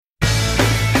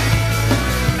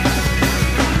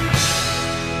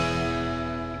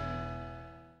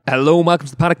Hello and welcome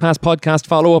to the Paddock Pass podcast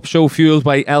follow-up show fueled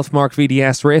by Elfmark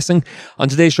VDS Racing. On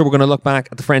today's show, we're going to look back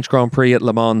at the French Grand Prix at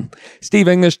Le Mans. Steve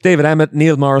English, David Emmett,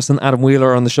 Neil Morrison, Adam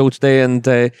Wheeler on the show today. And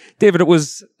David, it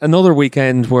was another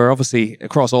weekend where obviously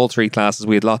across all three classes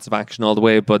we had lots of action all the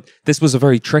way, but this was a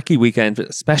very tricky weekend,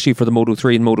 especially for the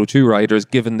Moto3 and Moto2 riders,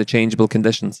 given the changeable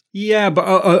conditions. Yeah, but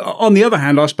on the other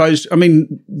hand, I suppose, I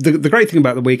mean, the great thing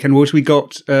about the weekend was we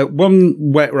got one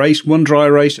wet race, one dry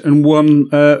race, and one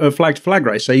flag-to-flag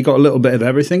race. So you got a little bit of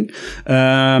everything.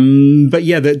 But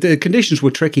yeah, the conditions were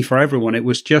tricky for everyone. It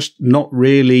was just not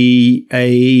really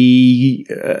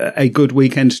a good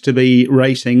weekend to be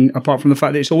racing, apart from the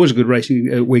fact that it's always a good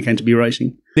racing weekend to be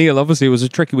racing. Neil, obviously it was a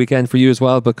tricky weekend for you as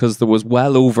well because there was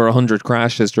well over 100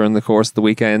 crashes during the course of the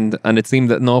weekend, and it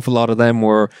seemed that an awful lot of them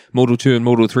were Moto2 and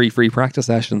Moto3 free practice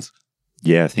sessions.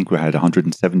 Yeah, I think we had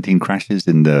 117 crashes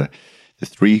in the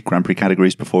three Grand Prix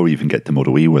categories before we even get to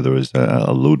Moto E, where there was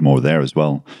a load more there as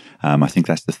well. I think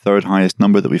that's the third highest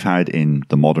number that we've had in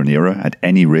the modern era at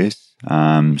any race.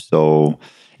 So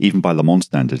even by Le Mans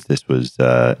standards, this was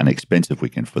an expensive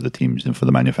weekend for the teams and for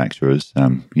the manufacturers,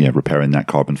 repairing that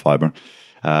carbon fiber.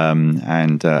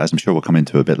 And as I'm sure we'll come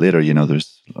into a bit later, Le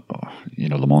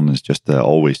Mans is just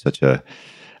always such a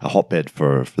hotbed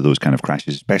for those kind of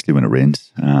crashes, especially when it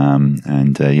rains.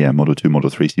 Moto2,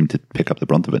 Moto3 seem to pick up the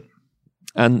brunt of it.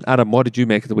 And Adam, what did you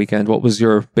make of the weekend? What was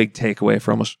your big takeaway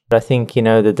from it? I think,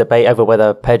 the debate over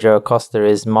whether Pedro Acosta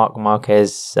is Marc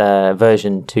Marquez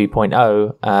version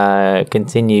 2.0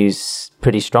 continues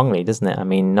pretty strongly, doesn't it? I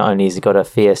mean, not only has he got a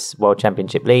fierce World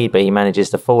Championship lead, but he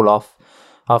manages to fall off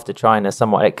after trying a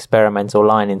somewhat experimental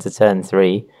line into turn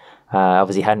 3.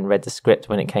 Obviously hadn't read the script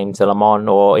when it came to Le Mans,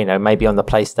 or, maybe on the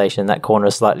PlayStation, that corner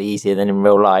is slightly easier than in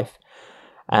real life.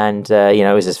 And,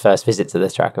 it was his first visit to the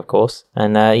track, of course.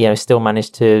 And, still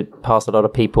managed to pass a lot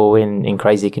of people in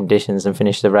crazy conditions and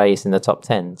finish the race in the top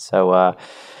 10. So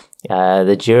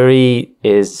the jury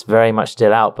is very much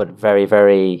still out, but very,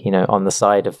 very, on the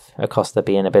side of Acosta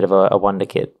being a bit of a wonder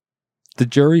kid. The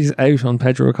jury's out on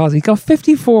Pedro Acosta. He got a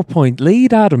 54-point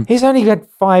lead, Adam. He's only had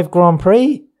 5 Grand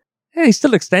Prix. Yeah, he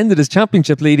still extended his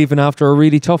championship lead even after a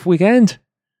really tough weekend.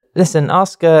 Listen,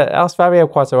 ask Fabio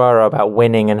Quartararo about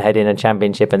winning and heading a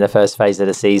championship in the first phase of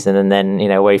the season, and then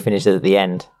where he finishes at the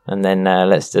end, and then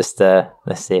let's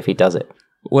see if he does it.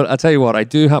 Well, I'll tell you what, I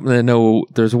do happen to know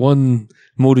there's one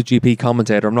MotoGP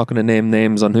commentator, I'm not going to name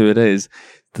names on who it is,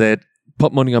 that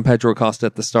put money on Pedro Acosta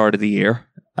at the start of the year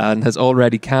and has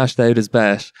already cashed out his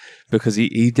bet because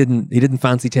he didn't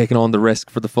fancy taking on the risk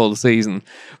for the full season,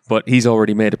 but he's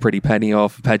already made a pretty penny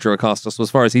off Pedro Acosta. So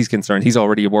as far as he's concerned, he's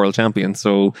already a world champion.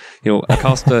 So,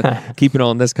 Acosta keeping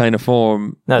on this kind of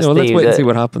form, Steve, let's wait and see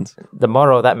what happens. The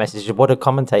moral of that message is, what do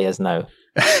commentators know?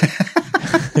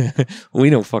 We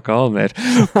know fuck all, mate.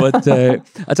 But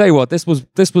I tell you what, this was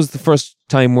the first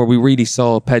time where we really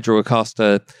saw Pedro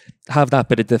Acosta have that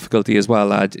bit of difficulty as well,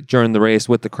 lad, during the race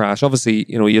with the crash. Obviously,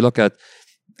 you look at,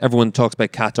 everyone talks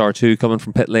about Qatar 2 coming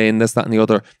from pit lane, this, that and the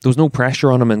other. There was no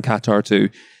pressure on him in Qatar 2.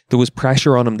 There was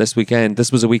pressure on him this weekend.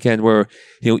 This was a weekend where,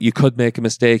 you could make a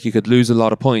mistake, you could lose a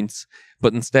lot of points,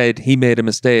 but instead he made a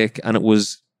mistake, and it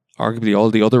was arguably all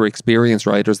the other experienced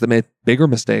riders that made bigger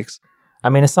mistakes. I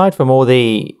mean, aside from all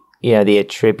the the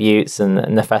attributes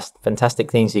and the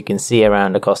fantastic things you can see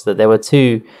around Acosta,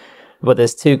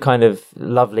 there's two kind of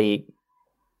lovely,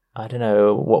 I don't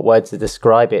know what word to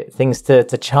describe it, things to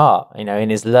chart,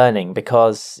 in his learning,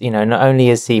 because, not only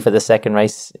is he for the second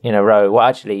race in a row, well,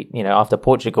 actually, after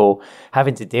Portugal,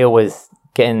 having to deal with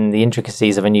getting the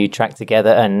intricacies of a new track together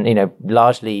and,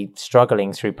 largely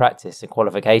struggling through practice and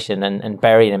qualification and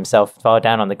burying himself far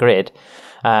down on the grid,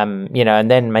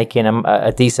 and then making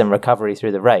a decent recovery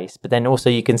through the race. But then also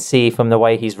you can see from the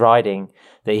way he's riding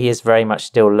that he is very much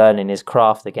still learning his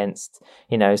craft against,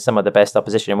 some of the best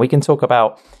opposition. And we can talk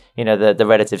about, the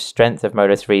relative strength of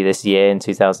Moto3 this year in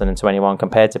 2021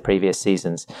 compared to previous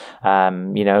seasons.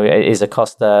 Is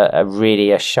Acosta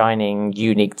really a shining,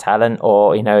 unique talent,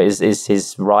 or, is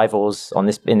his rivals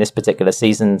in this particular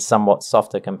season somewhat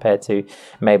softer compared to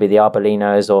maybe the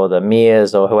Arbolinos or the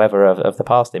Mirs or whoever of the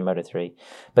past in Moto3?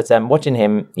 But watching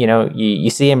him, you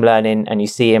see him learning and you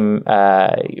see him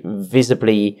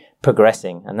visibly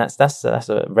progressing, and that's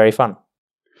very fun.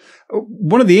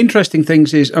 One of the interesting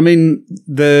things is, I mean,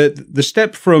 the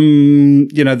step from,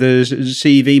 the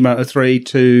CEV Moto3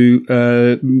 to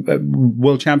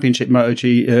World Championship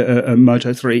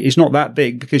Moto3 is not that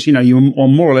big, because, you're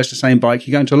on more or less the same bike.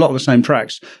 You're going to a lot of the same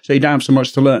tracks, so you don't have so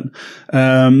much to learn.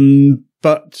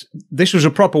 but this was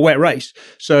a proper wet race.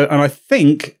 So, and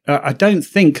I don't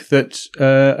think that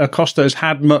Acosta has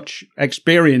had much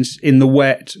experience in the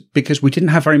wet, because we didn't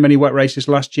have very many wet races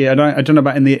last year. I don't know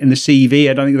about in the CV.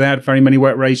 I don't think they had very many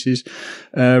wet races.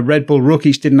 Red Bull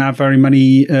rookies didn't have very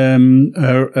many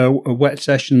wet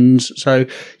sessions. So,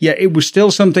 yeah, it was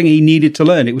still something he needed to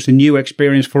learn. It was a new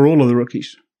experience for all of the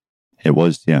rookies. It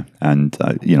was, yeah. And,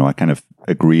 I kind of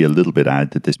agree a little bit,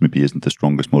 Ad, that this maybe isn't the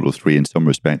strongest Moto 3 in some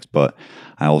respects, but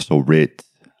I also rate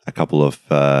a couple of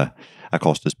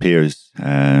Acosta's peers,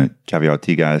 Xavi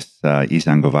Artigas,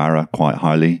 Izan Guevara, quite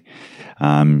highly.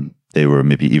 They were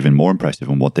maybe even more impressive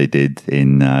in what they did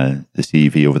in the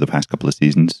CEV over the past couple of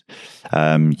seasons.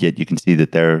 Yet you can see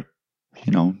that they're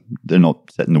not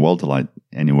setting the world to light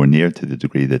anywhere near to the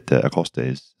degree that Acosta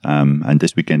is. And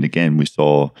this weekend, again, we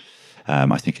saw...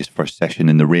 I think his first session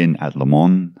in the rain at Le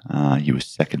Mans, he was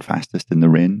second fastest in the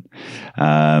rain.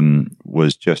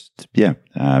 Was just,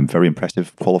 very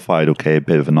impressive. Qualified, okay, a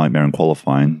bit of a nightmare in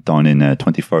qualifying, down in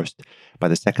 21st. By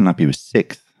the second lap, he was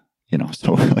 6th.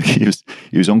 So like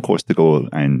he was on course to go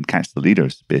and catch the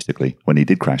leaders, basically, when he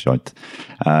did crash out.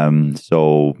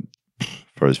 So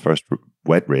for his first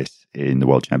wet race in the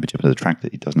World Championship at a track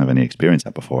that he doesn't have any experience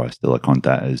at before, I still account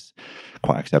that as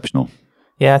quite exceptional.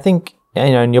 Yeah, I think...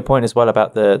 and your point as well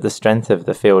about the strength of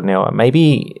the field, Neil,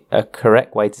 maybe a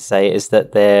correct way to say it is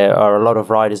that there are a lot of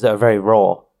riders that are very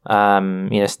raw,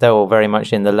 still very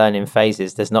much in the learning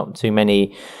phases. There's not too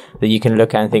many that you can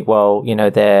look at and think, well,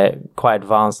 they're quite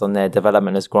advanced on their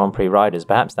development as Grand Prix riders.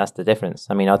 Perhaps that's the difference.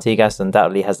 I mean, Artigas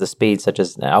undoubtedly has the speed, such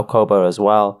as Alcoba as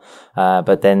well.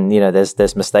 But then,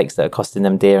 there's mistakes that are costing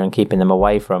them dear and keeping them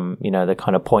away from, the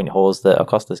kind of point hauls that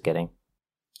Acosta's getting.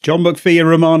 John McPhee and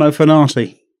Romano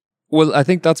Fenati. Well, I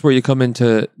think that's where you come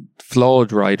into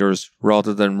flawed riders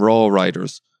rather than raw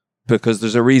riders, because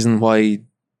there's a reason why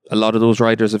a lot of those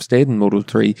riders have stayed in Moto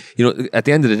 3. At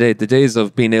the end of the day, the days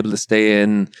of being able to stay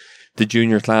in the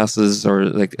junior classes, or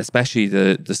like especially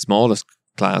the smallest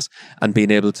class, and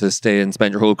being able to stay and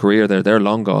spend your whole career there, they're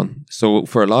long gone. So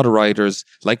for a lot of riders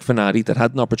like Fenati that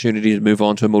had an opportunity to move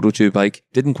on to a Moto 2 bike,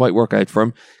 didn't quite work out for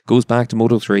him, goes back to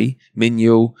Moto 3,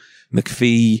 Mignot,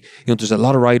 McPhee, there's a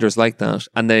lot of riders like that.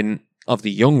 And then of the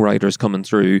young riders coming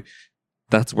through,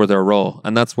 that's where they're raw.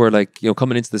 And that's where,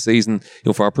 coming into the season,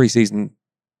 for our pre-season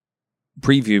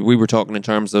preview, we were talking in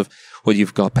terms of, well,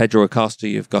 you've got Pedro Acosta,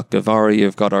 you've got Guevara,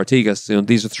 you've got Artigas.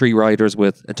 These are 3 riders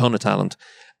with a ton of talent,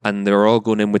 and they're all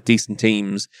going in with decent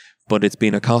teams. But it's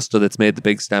been Acosta that's made the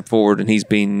big step forward, and he's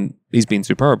been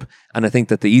superb. And I think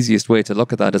that the easiest way to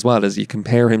look at that as well is you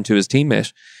compare him to his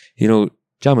teammate.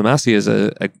 Jaume Massey is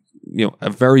a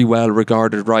very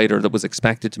well-regarded rider that was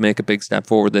expected to make a big step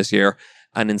forward this year,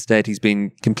 and instead he's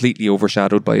been completely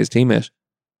overshadowed by his teammate.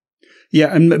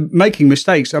 Yeah, and making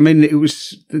mistakes. I mean,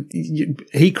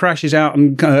 he crashes out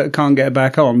and can't get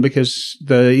back on because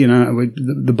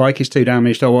the bike is too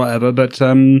damaged or whatever. But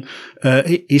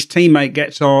his teammate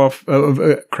gets off,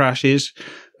 crashes.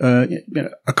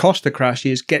 Acosta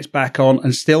crashes, gets back on,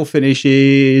 and still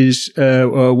finishes.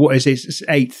 What is it?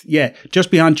 8th? Yeah, just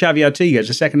behind Xavi Artigas,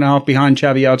 a second and a half behind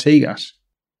Xavi Artigas.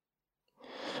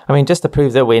 I mean, just to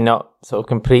prove that we're not sort of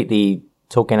completely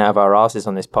talking out of our asses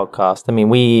on this podcast. I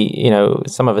mean,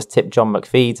 some of us tipped John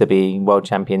McPhee to be world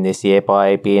champion this year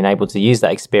by being able to use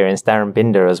that experience. Darren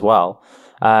Binder as well.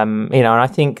 And I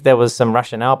think there was some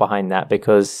rationale behind that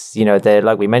because,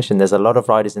 like we mentioned, there's a lot of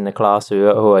riders in the class who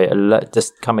are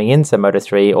just coming into Moto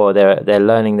 3, or they're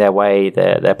learning their way,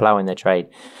 they're ploughing their trade.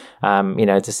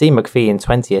 To see McPhee in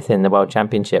 20th in the World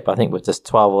Championship, I think with just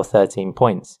 12 or 13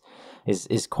 points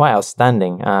is quite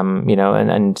outstanding.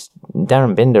 And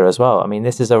Darren Binder as well. I mean,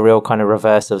 this is a real kind of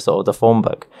reverse of sort of the form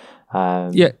book.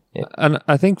 And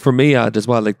I think for me, Ad, as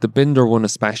well, like the Binder one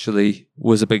especially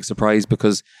was a big surprise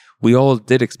because we all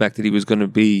did expect that he was going to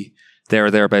be there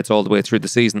or thereabouts all the way through the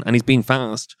season, and he's been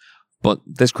fast. But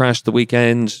this crash the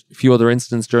weekend, a few other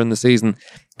incidents during the season,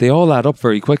 they all add up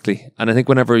very quickly. And I think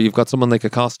whenever you've got someone like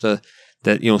Acosta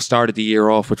that, started the year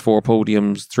off with 4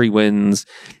 podiums, 3 wins,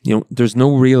 there's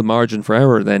no real margin for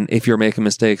error then if you're making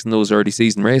mistakes in those early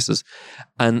season races.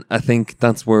 And I think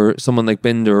that's where someone like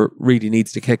Binder really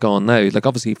needs to kick on now. Like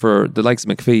obviously for the likes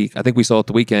of McPhee, I think we saw at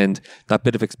the weekend, that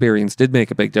bit of experience did make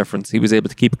a big difference. He was able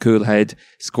to keep a cool head,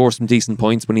 score some decent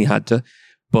points when he had to.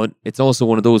 But it's also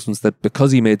one of those ones that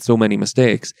because he made so many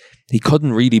mistakes, he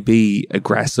couldn't really be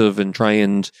aggressive and try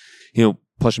and,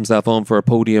 push himself on for a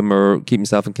podium or keep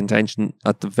himself in contention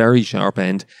at the very sharp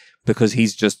end because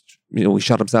he's just, he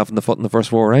shot himself in the foot in the first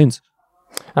 4 rounds.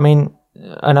 I mean,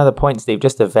 another point, Steve,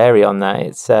 just to vary on that,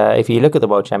 it's if you look at the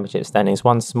World Championship standings,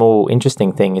 one small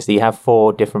interesting thing is that you have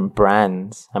 4 different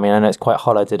brands. I mean, I know it's quite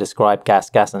hollow to describe Gas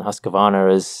and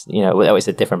Husqvarna as, well, it's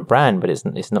a different brand, but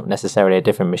it's not necessarily a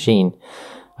different machine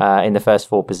in the first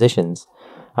 4 positions.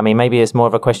 I mean, maybe it's more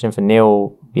of a question for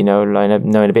Neil,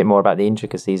 knowing a bit more about the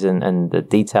intricacies and the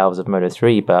details of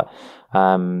Moto3, but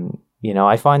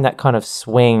I find that kind of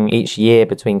swing each year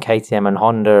between KTM and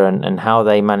Honda and how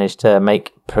they manage to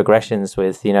make progressions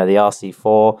with, the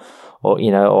RC4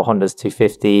 or Honda's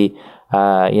 250,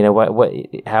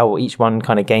 how each one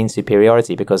kind of gains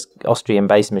superiority, because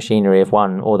Austrian-based machinery have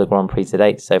won all the Grand Prix to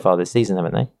date so far this season,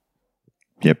 haven't they?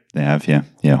 Yep, they have, yeah.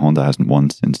 Yeah, Honda hasn't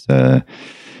won since the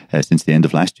end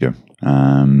of last year.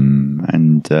 I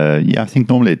think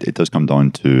normally it does come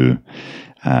down to,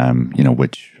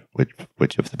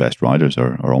 which of the best riders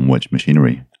are on which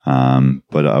machinery.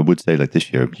 But I would say, like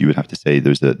this year, you would have to say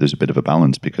there's a bit of a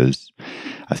balance, because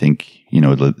I think,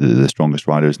 the strongest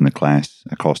riders in the class,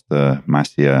 Acosta,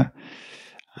 Masia,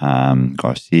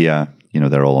 Garcia,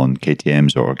 they're all on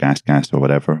KTMs or gas or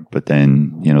whatever. But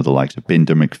then, the likes of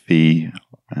Binder, McPhee,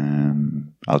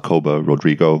 Alcoba,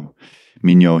 Rodrigo,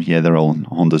 Mino, they're all on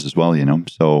Hondas as well,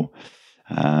 So,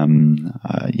 I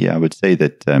would say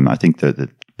that I think that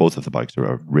both of the bikes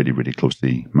are really, really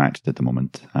closely matched at the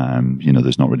moment.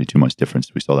 There's not really too much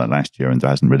difference. We saw that last year, and there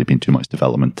hasn't really been too much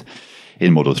development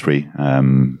in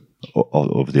Moto3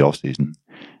 over the off-season.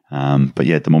 But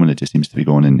at the moment, it just seems to be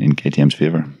going in KTM's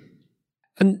favour.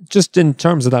 And just in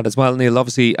terms of that as well, Neil,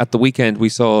 obviously at the weekend we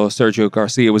saw Sergio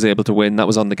Garcia was able to win. That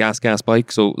was on the gas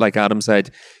bike. So like Adam said,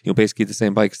 basically the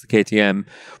same bike as the KTM.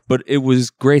 But it was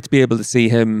great to be able to see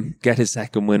him get his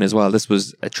second win as well. This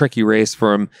was a tricky race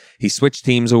for him. He switched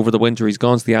teams over the winter. He's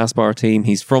gone to the Aspar team.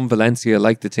 He's from Valencia,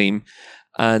 like the team.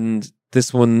 And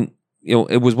this one,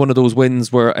 it was one of those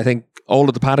wins where I think all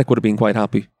of the paddock would have been quite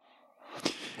happy.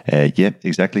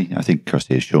 Exactly. I think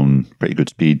Garcia has shown pretty good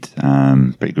speed,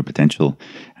 pretty good potential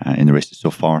in the races so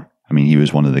far. I mean, he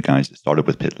was one of the guys that started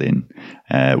with pit lane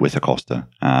with Acosta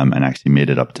and actually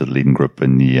made it up to the leading group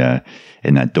in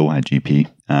that Doha GP.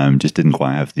 Just didn't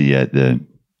quite have the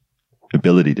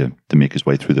ability to make his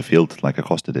way through the field like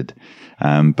Acosta did.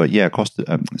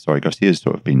 Garcia's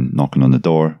sort of been knocking on the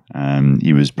door.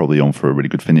 He was probably on for a really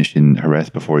good finish in Jerez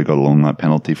before he got a long lap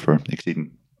penalty for exceeding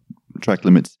track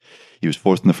limits. He was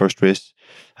 4th in the first race.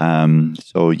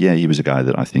 He was a guy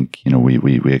that I think,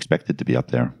 we expected to be up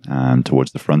there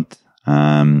towards the front.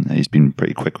 He's been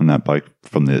pretty quick on that bike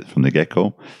from the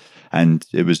get-go. And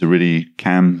it was a really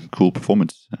calm, cool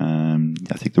performance.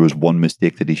 I think there was one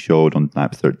mistake that he showed on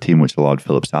lap 13, which allowed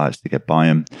Filip Salac to get by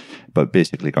him. But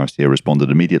basically, Garcia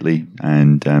responded immediately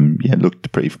and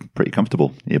looked pretty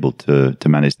comfortable, able to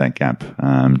manage that gap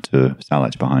to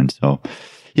Salac behind. So,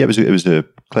 it was a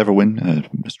clever win,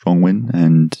 a strong win,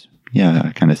 and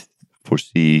I kind of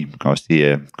foresee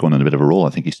Garcia going on a bit of a roll. I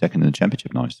think he's second in the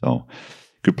championship now, so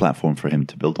good platform for him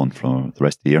to build on for the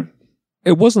rest of the year.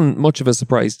 It wasn't much of a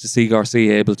surprise to see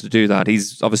Garcia able to do that.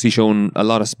 He's obviously shown a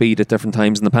lot of speed at different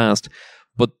times in the past,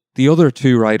 but the other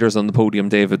 2 riders on the podium,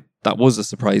 David, that was a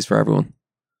surprise for everyone.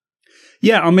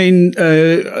 Yeah, I mean,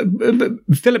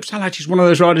 Filip Salac is one of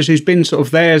those riders who's been sort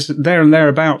of there and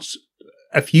thereabouts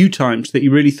a few times that you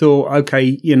really thought,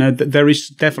 okay, there is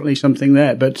definitely something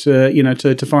there, but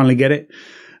to finally get it,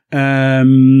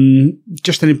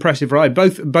 just an impressive ride.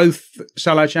 Both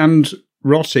Salac and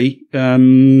Rossi,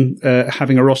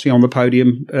 having a Rossi on the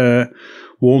podium,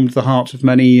 warmed the hearts of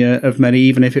many,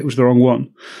 even if it was the wrong one.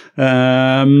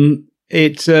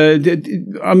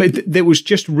 There was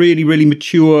just really, really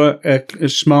mature,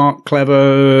 smart,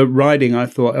 clever riding. I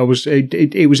thought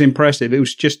it was impressive. It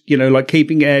was just, like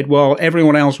keeping Ed while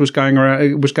everyone else was going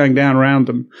down around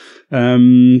them.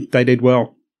 They did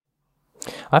well.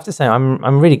 I have to say,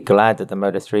 I'm really glad that the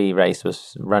Moto3 race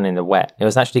was run in the wet. It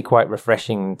was actually quite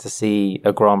refreshing to see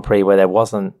a Grand Prix where there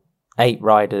wasn't 8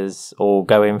 riders all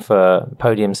going for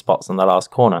podium spots on the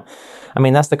last corner. I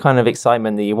mean, that's the kind of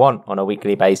excitement that you want on a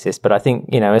weekly basis. But I think,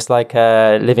 it's like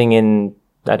living in,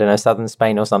 I don't know, southern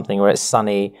Spain or something where it's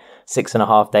sunny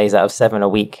 6.5 days out of 7 a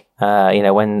week.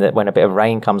 When a bit of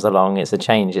rain comes along, it's a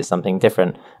change. It's something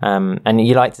different. And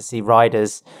you like to see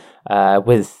riders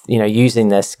with, using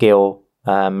their skill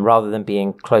rather than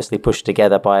being closely pushed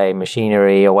together by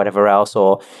machinery or whatever else,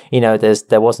 or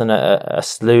there wasn't a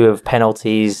slew of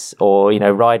penalties or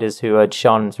riders who had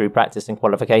shone through practice and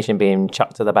qualification being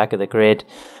chucked to the back of the grid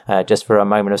just for a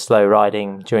moment of slow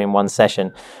riding during one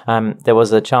session. There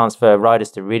was a chance for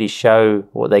riders to really show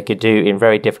what they could do in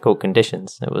very difficult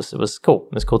conditions. It was cool.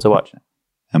 It was cool to watch.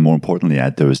 And more importantly,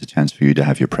 Ed, there was a chance for you to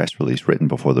have your press release written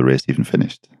before the race even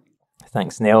finished.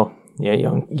 Thanks, Neil. Yeah,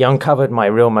 you uncovered my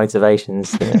real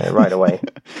motivations right away.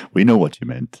 We know what you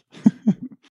meant.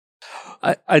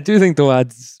 I do think, though,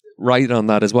 Ad's right on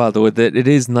that as well, though, that it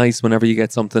is nice whenever you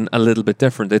get something a little bit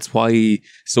different. It's why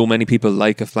so many people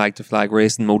like a flag-to-flag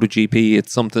race in MotoGP.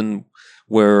 It's something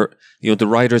where, the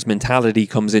rider's mentality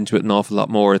comes into it an awful lot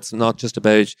more. It's not just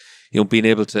about, being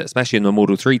able to, especially in the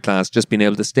Moto3 class, just being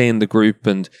able to stay in the group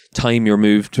and time your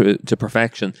move to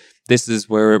perfection. This is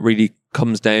where it really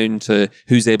comes down to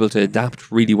who's able to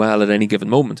adapt really well at any given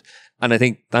moment. And I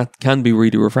think that can be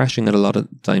really refreshing at a lot of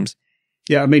times.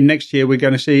 Yeah, I mean, next year we're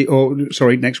going to see,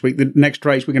 next week, the next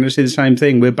race we're going to see the same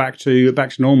thing. We're back to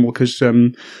normal because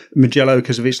Mugello,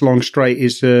 because of its long straight,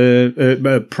 is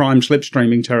prime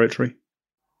slipstreaming territory.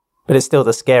 But it's still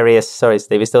the scariest. Sorry,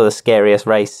 Steve. It's still the scariest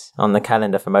race on the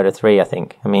calendar for Moto3. I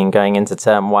think. I mean, going into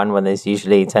turn 1, when there's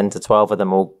usually 10 to 12 of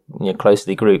them all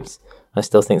closely grouped, I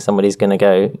still think somebody's going to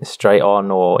go straight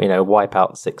on or wipe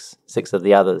out six of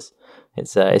the others.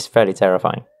 It's fairly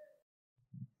terrifying.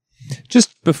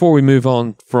 Just before we move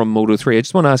on from Moto3, I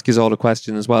just want to ask you all a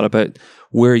question as well about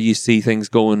where you see things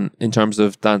going in terms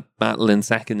of that battle in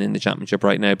second in the championship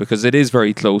right now, because it is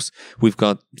very close. We've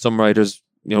got some riders,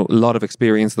 a lot of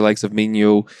experience, the likes of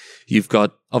Minho. You've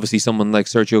got obviously someone like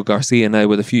Sergio Garcia now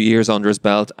with a few years under his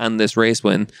belt and this race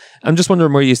win. I'm just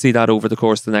wondering where you see that over the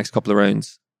course of the next couple of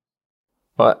rounds.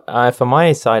 But from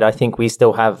my side, I think we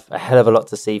still have a hell of a lot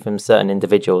to see from certain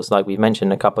individuals. Like we've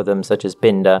mentioned a couple of them, such as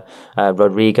Binder,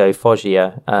 Rodrigo,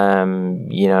 Foggia,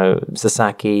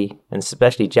 Sasaki, and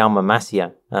especially Jaume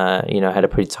Masia, had a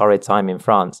pretty torrid time in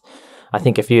France. I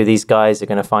think a few of these guys are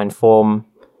going to find form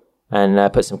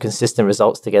and put some consistent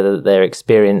results together that their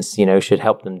experience, should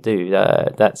help them do.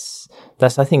 That's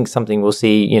I think, something we'll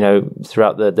see,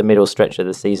 throughout the middle stretch of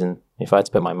the season, if I had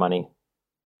to put my money.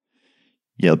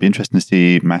 Yeah, it'll be interesting to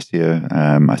see Masia.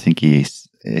 I think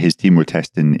his team were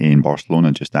testing in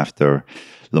Barcelona just after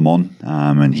Le Mans,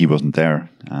 and he wasn't there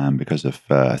because of,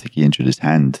 I think he injured his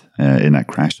hand in that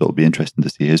crash. So it'll be interesting to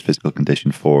see his physical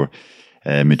condition for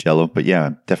Mugello. But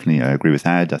yeah, definitely I agree with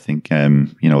Ad. I think,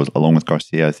 along with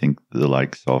Garcia, I think the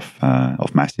likes of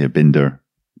Masia, Binder,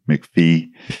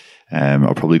 McPhee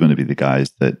are probably going to be the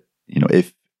guys that,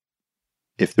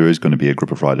 if there is going to be a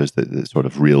group of riders that sort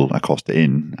of reel Acosta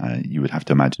in, you would have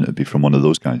to imagine it would be from one of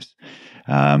those guys.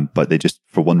 But they just,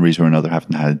 for one reason or another,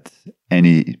 haven't had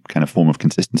any kind of form of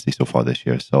consistency so far this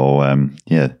year. So,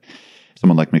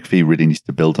 someone like McPhee really needs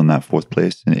to build on that fourth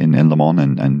place in Le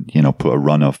Mans and put a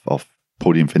run of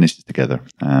podium finishes together,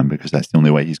 because that's the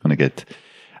only way he's going to get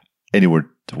anywhere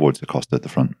towards Acosta at the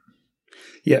front.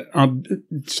 Yeah,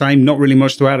 same. Not really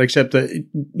much to add, except that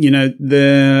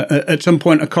at some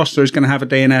point Acosta is going to have a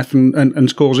DNF and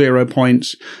score 0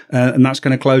 points, and that's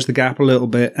going to close the gap a little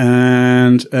bit.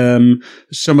 And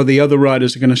some of the other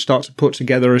riders are going to start to put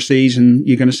together a season.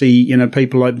 You're going to see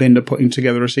people like Binder putting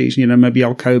together a season. Maybe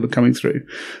Alcoba coming through,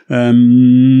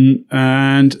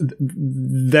 and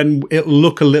then it'll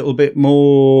look a little bit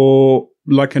more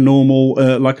like a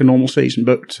normal season.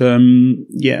 But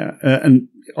and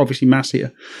obviously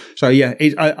Masia. So yeah,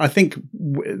 I think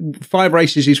 5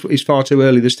 races is far too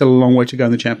early. There's still a long way to go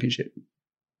in the championship.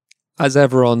 As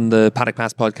ever on the Paddock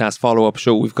Pass podcast follow-up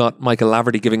show, we've got Michael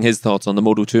Laverty giving his thoughts on the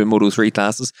Moto2 and Moto3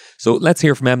 classes. So let's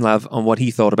hear from MLav on what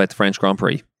he thought about the French Grand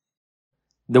Prix.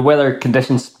 The weather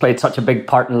conditions played such a big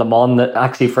part in Le Mans that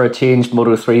actually, for a change,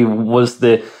 Moto3 was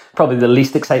probably the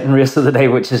least exciting race of the day,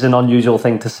 which is an unusual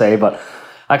thing to say, but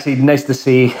actually nice to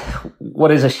see what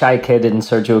is a shy kid in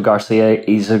Sergio Garcia.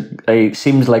 He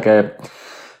seems like a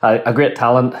great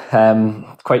talent,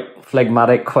 quite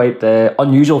phlegmatic, quite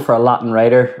unusual for a Latin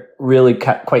rider, really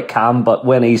quite calm, but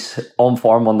when he's on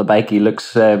form on the bike, he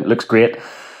looks great.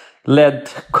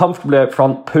 Led comfortably out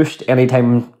front, pushed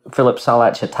anytime Filip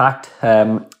Salac attacked.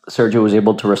 Sergio was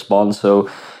able to respond, so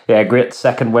yeah, great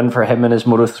second win for him in his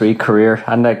Moto3 career,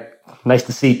 and nice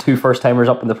to see 2 first-timers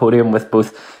up in the podium with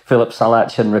both Filip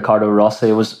Salac and Ricardo Rossi.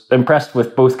 I was impressed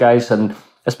with both guys, and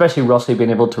especially Rossi being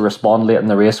able to respond late in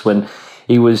the race when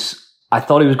I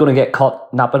thought he was going to get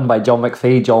caught napping by John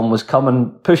McPhee. John was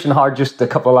pushing hard just a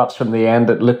couple of laps from the end.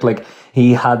 It looked like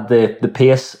he had the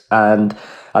pace, and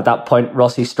at that point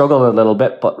Rossi struggled a little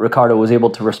bit, but Ricardo was able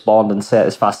to respond and set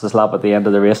his fastest lap at the end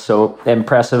of the race. So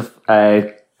impressive.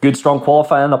 Good strong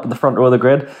qualifying up in the front row of the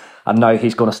grid. And now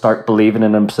he's going to start believing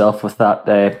in himself with that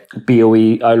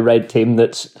BOE Oilride team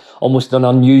that's almost an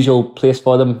unusual place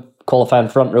for them, qualifying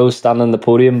front row, standing on the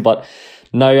podium. But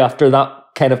now, after that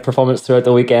kind of performance throughout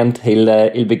the weekend,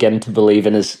 he'll begin to believe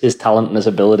in his talent and his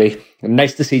ability. And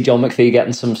nice to see John McPhee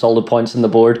getting some solid points on the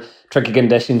board. Tricky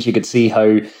conditions, you could see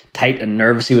how tight and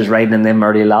nervous he was riding in them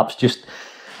early laps. Just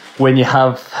when you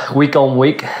have week on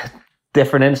week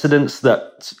different incidents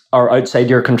that are outside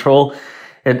your control,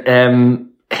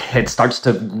 it starts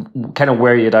to kind of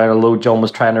wear you down. Although John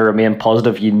was trying to remain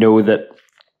positive, you know that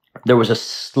there was a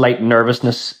slight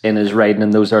nervousness in his riding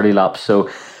in those early laps. So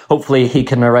hopefully he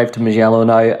can arrive to Mugello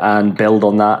now and build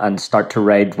on that and start to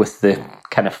ride with the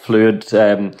kind of fluid,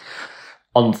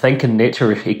 unthinking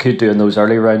nature he could do in those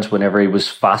early rounds whenever he was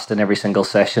fast in every single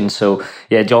session. So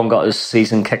yeah, John got his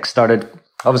season kick-started.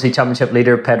 Obviously, championship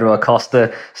leader Pedro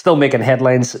Acosta still making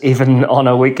headlines even on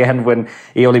a weekend when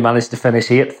he only managed to finish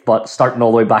 8th, but starting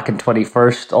all the way back in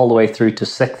 21st, all the way through to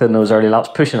 6th in those early laps,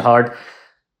 pushing hard,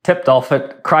 tipped off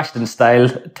it, crashed in style,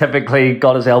 typically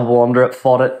got his elbow under it,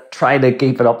 fought it, tried to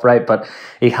keep it upright, but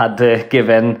he had to give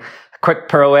in. A quick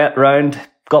pirouette round,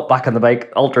 got back on the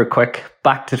bike, ultra quick,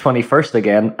 back to 21st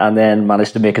again, and then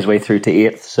managed to make his way through to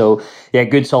 8th. So yeah,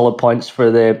 good solid points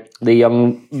for the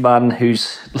young man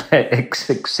who's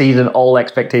exceeding all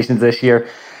expectations this year.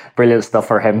 Brilliant stuff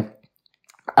for him.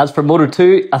 As for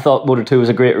Moto2, I thought Moto2 was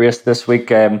a great race this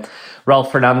week.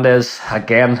 Ralph Fernandez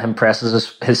again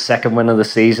impresses his second win of the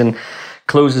season,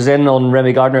 closes in on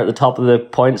Remy Gardner at the top of the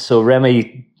points. So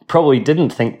Remy probably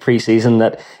didn't think pre-season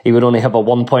that he would only have a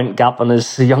 1 point gap on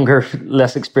his younger,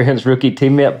 less experienced rookie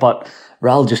teammate, but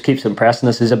Ral just keeps impressing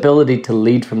us. His ability to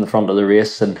lead from the front of the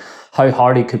race and how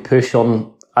hard he could push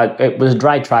on. It was a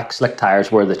dry track, slick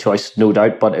tyres were the choice, no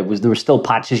doubt, but there were still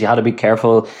patches. You had to be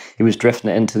careful. He was drifting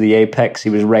it into the apex. He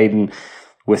was riding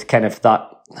with kind of that.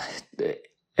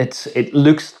 It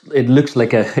looks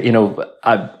like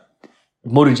a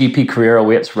MotoGP career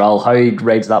awaits Ral. How he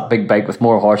rides that big bike with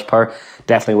more horsepower,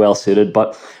 definitely well suited.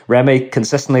 But Remy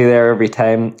consistently there every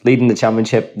time, leading the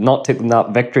championship, not taking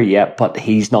that victory yet, but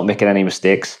he's not making any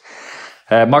mistakes.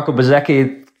 Marco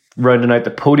Bezzecchi rounding out the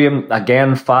podium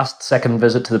again, fast second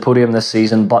visit to the podium this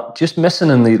season, but just missing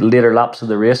in the later laps of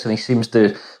the race, and he seems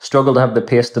to struggle to have the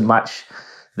pace to match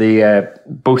the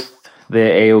both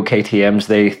the AO KTMs.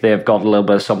 They have got a little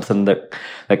bit of something that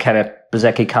kind of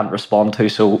Bezzecchi can't respond to.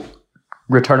 So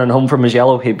returning home from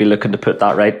Mugello, he'd be looking to put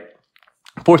that right.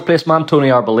 Fourth place man, Tony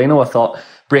Arbolino, I thought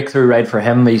breakthrough ride for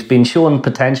him. He's been showing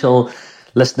potential,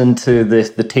 listening to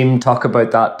the team talk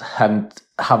about that and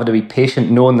having to be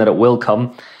patient, knowing that it will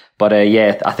come. But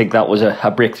yeah, I think that was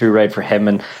a breakthrough ride for him.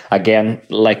 And again,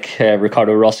 like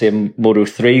Ricardo Rossi in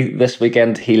Moto3 this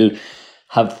weekend, he'll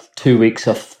have 2 weeks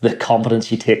of the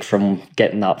confidence you take from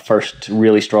getting that first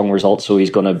really strong result. So he's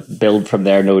going to build from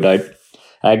there, no doubt.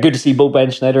 Good to see Bo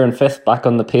Ben Schneider in 5th, back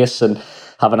on the pace and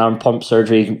having arm pump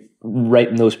surgery,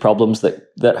 righting those problems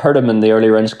that hurt him in the early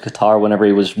rounds of Qatar whenever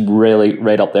he was really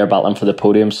right up there battling for the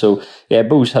podium. So yeah,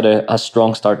 Bo's had a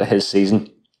strong start to his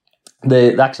season.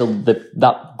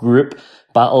 That group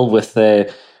battle with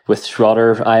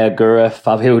Schroeder, Ayagura,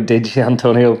 Fabio Digi,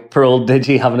 Antonio, poor old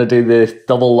Digi having to do the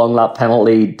double long lap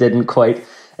penalty, didn't quite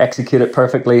execute it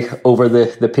perfectly over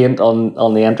the paint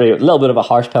on the entry. A little bit of a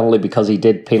harsh penalty because he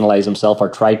did penalise himself, or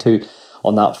try to,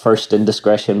 on that first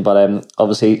indiscretion. But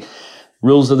obviously,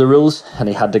 rules are the rules, and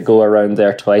he had to go around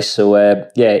there twice. So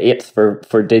yeah, 8th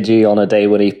for Digi on a day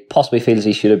when he possibly feels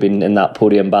he should have been in that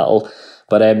podium battle.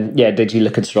 But yeah, Digi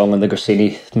looking strong on the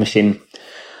Gresini machine.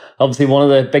 Obviously, one of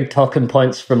the big talking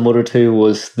points from Moto2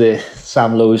 was the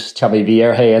Sam Lowes Xavi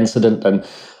Vierge incident, and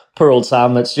poor old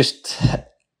Sam. It's just,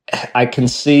 I can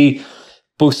see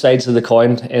both sides of the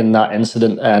coin in that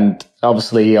incident, and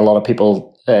obviously a lot of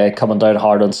people coming down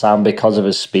hard on Sam because of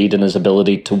his speed and his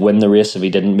ability to win the race if he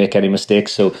didn't make any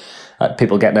mistakes. So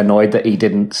people getting annoyed that he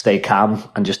didn't stay calm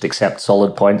and just accept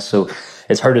solid points. So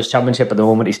it's hurt his championship at the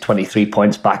moment. He's 23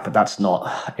 points back, but that's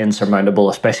not insurmountable,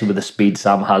 especially with the speed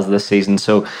Sam has this season.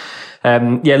 So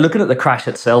yeah, looking at the crash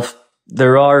itself,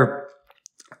 there are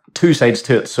two sides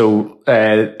to it. So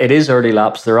it is early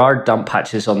laps. There are damp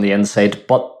patches on the inside,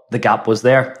 but the gap was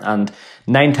there. And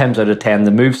 9 times out of 10,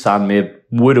 the move Sam made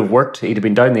would have worked. He'd have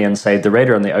been down the inside. The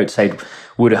rider on the outside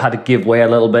would have had to give way a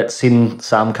little bit, seen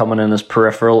Sam coming in as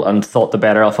peripheral, and thought the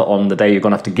better of it on the day. You're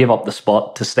going to have to give up the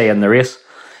spot to stay in the race.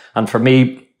 And for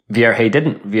me, Vierge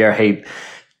didn't. Vierge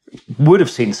would have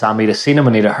seen Sam. He'd have seen him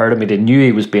and he'd have heard him. He knew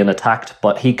he was being attacked,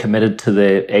 but he committed to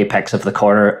the apex of the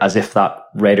corner as if that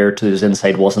rider to his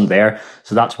inside wasn't there.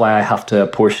 So that's why I have to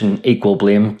apportion equal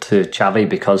blame to Xavi,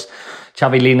 because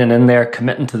Xavi leaning in there,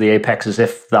 committing to the apex as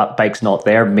if that bike's not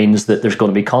there, means that there's going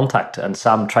to be contact. And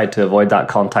Sam tried to avoid that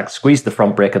contact, squeezed the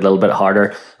front brake a little bit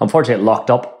harder. Unfortunately, it locked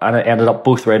up and it ended up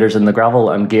both riders in the gravel,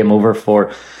 and game over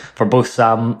for both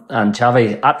Sam and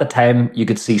Xavi. At the time, you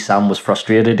could see Sam was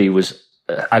frustrated. He was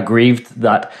aggrieved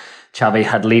that Xavi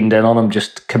had leaned in on him,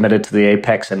 just committed to the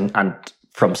apex, and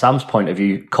from Sam's point of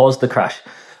view, caused the crash.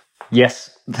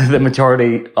 Yes, the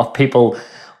majority of people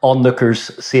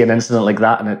onlookers see an incident like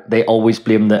that and they always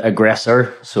blame the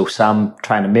aggressor. So Sam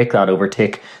trying to make that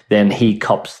overtake, then he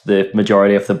cups the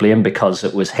majority of the blame because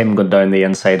it was him going down the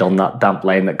inside on that damp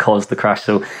line that caused the crash.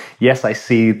 So yes, I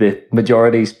see the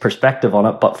majority's perspective on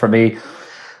it, but for me,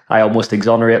 I almost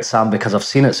exonerate Sam because I've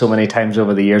seen it so many times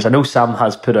over the years. I know Sam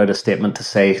has put out a statement to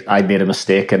say I made a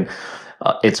mistake, and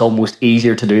it's almost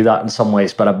easier to do that in some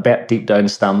ways, but I bet deep down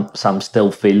Sam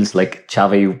still feels like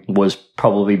Xavi was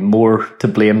probably more to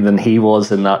blame than he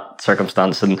was in that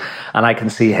circumstance, and I can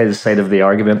see his side of the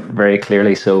argument very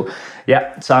clearly. So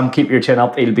yeah, Sam, keep your chin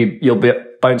up. You'll be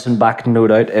bouncing back, no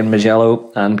doubt, in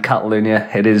Mugello and Catalonia.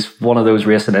 It is one of those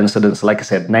racing incidents. Like I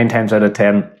said, 9 times out of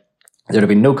 10, there'd have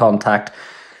been no contact.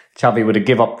 Xavi would have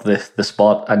give up the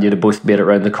spot and you'd have both made it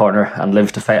round the corner and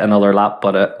lived to fight another lap.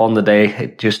 But on the day,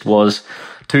 it just was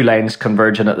 2 lines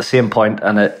converging at the same point,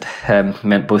 and it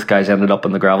meant both guys ended up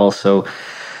in the gravel. So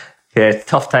yeah,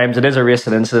 tough times. It is a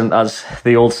racing incident, as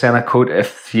the old Senna quote,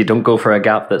 if you don't go for a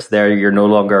gap that's there, you're no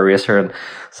longer a racer. And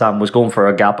Sam was going for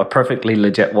a gap, a perfectly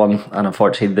legit one, and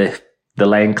unfortunately the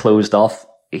line closed off.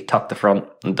 He tucked the front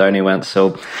and down he went.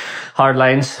 So hard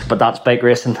lines, but that's bike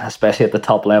racing, especially at the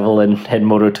top level in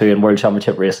Moto2 and World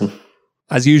Championship racing.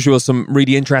 As usual, some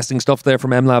really interesting stuff there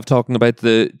from MLAV talking about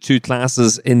the 2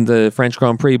 classes in the French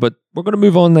Grand Prix, but we're going to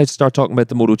move on now to start talking about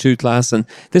the Moto2 class. And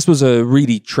this was a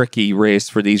really tricky race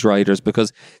for these riders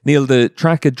because, Neil, the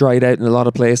track had dried out in a lot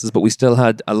of places, but we still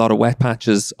had a lot of wet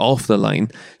patches off the line.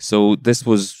 So this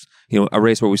was, a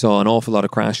race where we saw an awful lot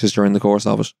of crashes during the course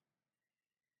of it.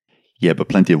 Yeah, but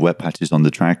plenty of wet patches on the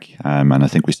track, and I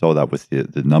think we saw that with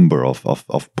the number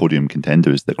of podium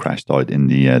contenders that crashed out in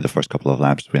the first couple of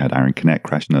laps. We had Aaron Canet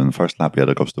crashing in the first lap. We had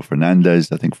Augusto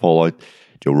Fernandez, I think, fall out.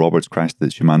 Joe Roberts crashed at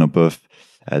Shimano Buff.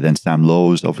 Then Sam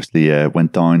Lowes obviously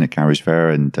went down at Carriage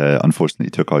Fair and unfortunately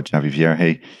took out Xavi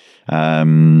Vierge.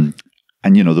 And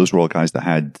those were all guys that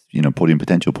had podium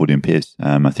potential, podium pace.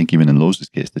 I think even in Lowes'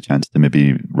 case, the chance to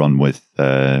maybe run with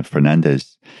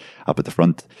Fernandez up at the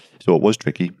front. So it was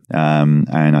tricky. And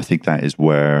I think that is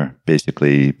where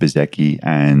basically Bezzecchi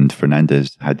and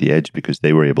Fernandez had the edge because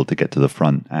they were able to get to the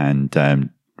front. And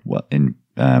in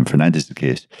Fernandez's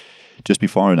case, just be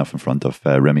far enough in front of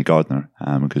Remy Gardner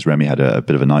because Remy had a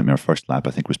bit of a nightmare first lap.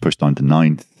 I think was pushed down to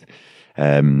 9th.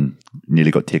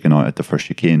 Nearly got taken out at the first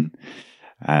chicane.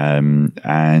 And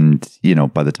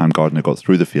by the time Gardner got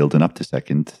through the field and up to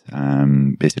second,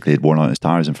 basically he'd worn out his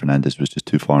tires and Fernandez was just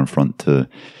too far in front to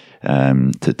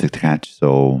catch.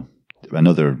 So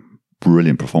another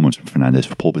brilliant performance from Fernandez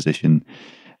for pole position,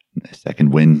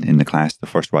 second win in the class, the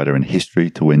first rider in history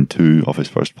to win 2 of his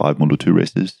first 5 Moto2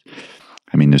 races.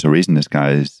 I mean, there's a reason this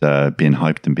guy is being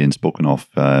hyped and being spoken of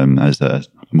as a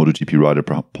MotoGP rider,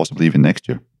 possibly even next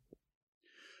year.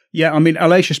 Yeah, I mean,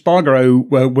 Aleix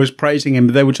Espargaro was praising him.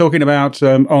 They were talking about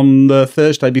on the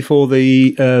Thursday before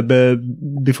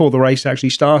the race actually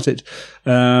started.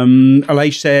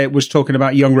 Aleix was talking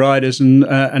about young riders and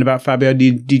about Fabio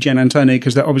Di Giannantonio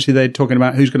because obviously they're talking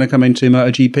about who's going to come into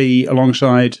MotoGP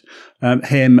alongside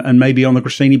him and maybe on the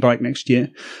Gresini bike next year.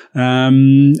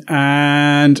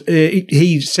 And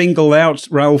he singled out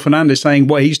Raul Fernandez, saying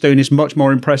what he's doing is much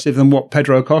more impressive than what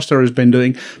Pedro Acosta has been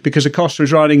doing because Acosta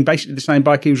is riding basically the same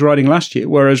bike he was riding last year,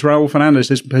 whereas Raul Fernandez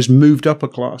has moved up a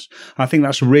class. I think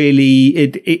that's really,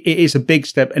 it is a big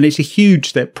step, and it's a huge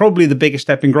step, probably the biggest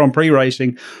step in Grand Prix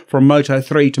racing from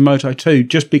Moto3 to Moto2,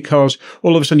 just because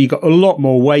all of a sudden you've got a lot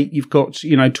more weight, you've got,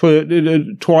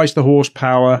 twice the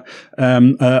horsepower,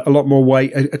 a lot more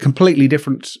weight, a completely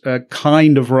different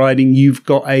kind of riding. You've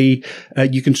got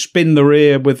you can spin the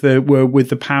rear with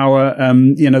the power,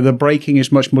 the braking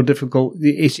is much more difficult.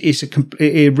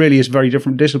 It really is very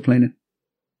different discipline.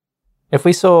 If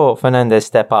we saw Fernandez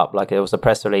step up, like it was a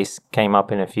press release came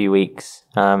up in a few weeks,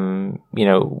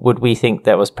 would we think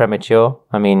that was premature?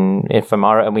 I mean,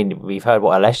 we've heard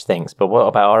what Aleix thinks, but what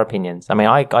about our opinions? I mean,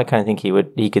 I kind of think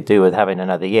he could do with having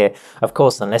another year. Of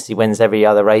course, unless he wins every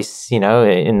other race,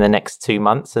 in the next 2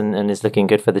 months and is looking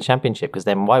good for the championship, because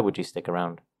then why would you stick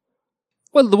around?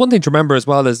 Well, the one thing to remember as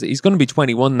well is he's going to be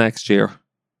 21 next year.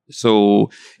 So,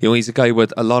 he's a guy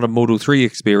with a lot of Moto3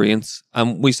 experience.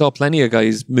 And we saw plenty of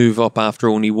guys move up after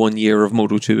only 1 year of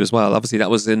Moto2 as well. Obviously, that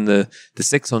was in the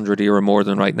 600 era more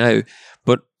than right now.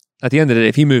 But at the end of the day,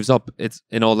 if he moves up, it's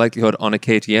in all likelihood on a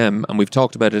KTM. And we've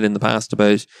talked about it in the past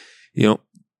about,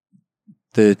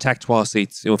 the Tech 3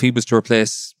 seats. If he was to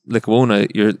replace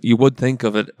Liccuona, you would think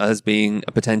of it as being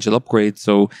a potential upgrade.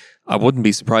 So I wouldn't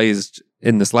be surprised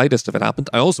in the slightest if it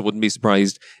happened. I also wouldn't be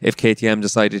surprised if KTM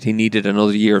decided he needed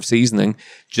another year of seasoning,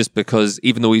 just because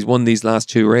even though he's won these last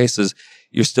 2 races,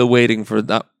 you're still waiting for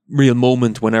that real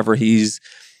moment whenever he's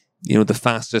the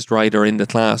fastest rider in the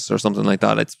class or something like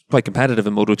that. It's quite competitive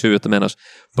in Moto2 at the minute,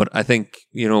 but I think,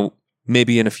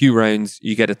 maybe in a few rounds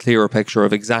you get a clearer picture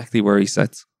of exactly where he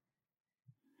sits.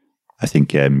 I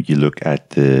think you look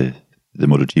at the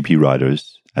MotoGP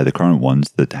riders, the current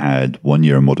ones that had 1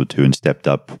 year in Moto2 and stepped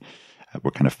up,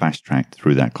 were kind of fast-tracked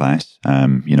through that class.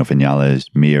 Vinales,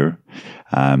 Mir,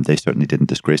 they certainly didn't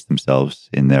disgrace themselves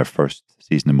in their first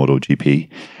season in MotoGP.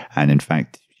 And in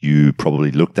fact, you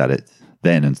probably looked at it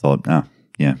then and thought,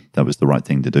 yeah, that was the right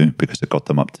thing to do, because it got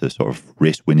them up to sort of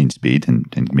race winning speed, and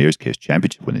in Mir's case,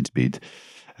 championship winning speed,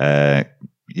 a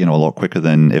lot quicker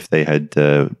than if they had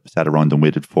sat around and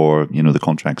waited for, the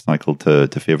contract cycle to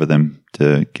favour them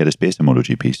to get a space in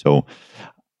MotoGP. So,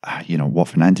 what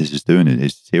Fernandez is doing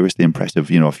is seriously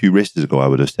impressive. A few races ago, I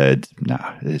would have said,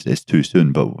 nah, it's too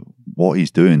soon. But what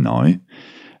he's doing now,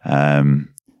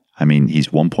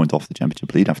 he's 1 point off the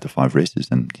championship lead after 5 races.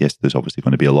 And yes, there's obviously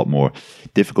going to be a lot more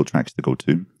difficult tracks to go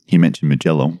to. He mentioned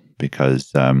Mugello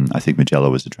because I think Mugello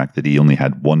was a track that he only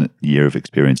had 1 year of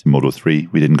experience in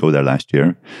Moto3. We didn't go there last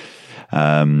year.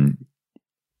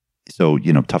 So,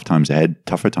 tougher times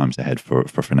ahead for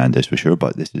Fernandez for sure,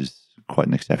 but this is quite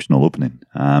an exceptional opening.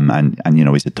 And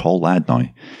he's a tall lad now.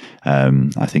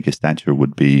 I think his stature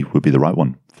would be the right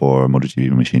one for a MotoGP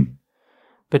machine.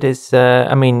 But it's,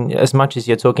 as much as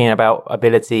you're talking about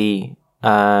ability,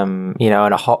 and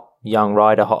a hot young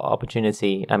rider, hot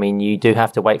opportunity, you do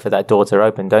have to wait for that door to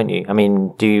open, don't you?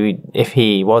 If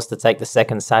he was to take the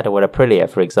second saddle with Aprilia,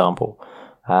 for example,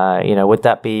 would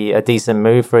that be a decent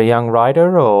move for a young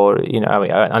rider? Or,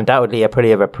 undoubtedly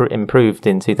Aprilia have improved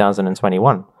in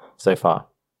 2021 so far.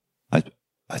 I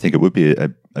think it would be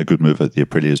a good move. The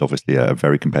Aprilia is obviously a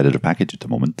very competitive package at the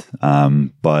moment.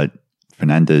 But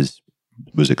Fernandez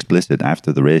was explicit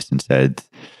after the race and said,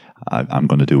 I'm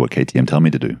going to do what KTM tell me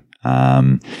to do.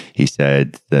 He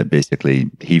said that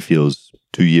basically he feels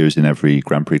 2 years in every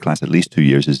Grand Prix class, at least 2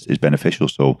 years is beneficial.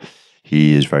 So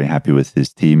he is very happy with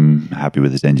his team, happy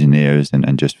with his engineers,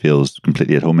 and just feels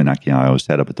completely at home in Aki Ayo's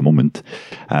setup at the moment.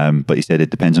 But he said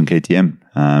it depends on KTM.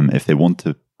 If they want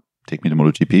to take me to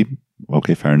MotoGP,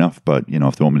 okay, fair enough. But,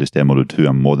 if they want me to stay in Moto2,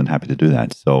 I'm more than happy to do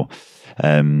that. So,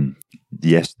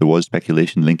 yes, there was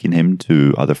speculation linking him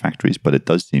to other factories, but it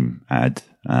does seem and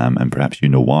perhaps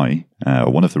why,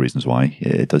 or one of the reasons why,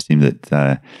 it does seem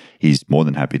that he's more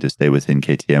than happy to stay within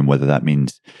KTM, whether that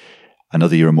means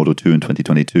another year in Moto2 in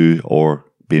 2022 or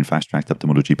being fast-tracked up to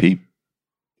MotoGP.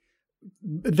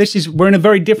 We're in a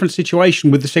very different situation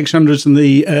with the 600s and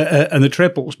the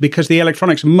triples, because the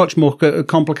electronics are much more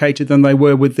complicated than they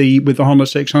were with the Honda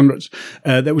 600s.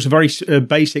 There was a very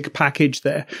basic package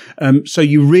there. So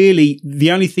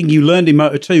the only thing you learned in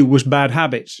Moto2 was bad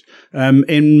habits.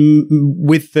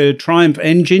 With the Triumph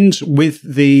engines, with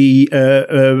the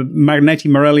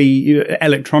Magneti Marelli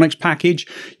electronics package,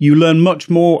 you learn much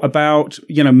more about,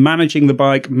 managing the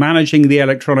bike, managing the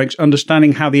electronics,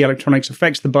 understanding how the electronics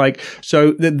affects the bike.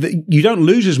 So you don't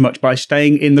lose as much by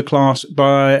staying in the class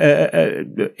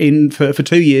for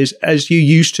 2 years as you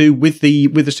used to with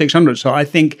the 600. So I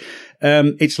think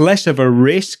it's less of a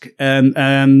risk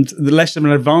and less of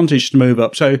an advantage to move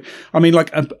up. So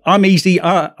I'm easy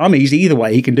either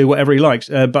way. He can do whatever he likes.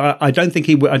 But I don't think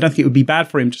it would be bad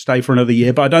for him to stay for another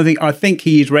year. But I think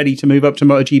he is ready to move up to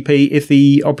MotoGP if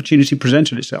the opportunity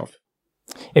presented itself.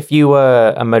 If you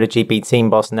were a MotoGP team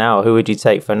boss now, who would you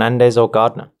take, Fernandez or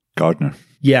Gardner? Gardner.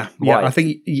 Yeah. Why? I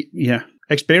think,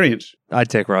 experience. I'd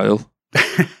take Raul.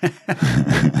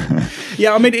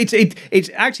 Yeah,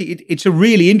 it's a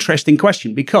really interesting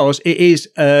question, because it is,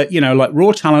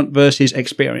 raw talent versus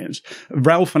experience.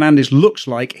 Raul Fernandez looks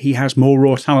like he has more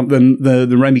raw talent than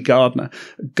the Remy Gardner.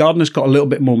 Gardner's got a little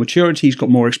bit more maturity. He's got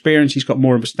more experience. He's got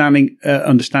more understanding.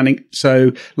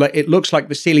 So, it looks like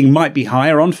the ceiling might be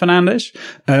higher on Fernandez.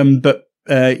 But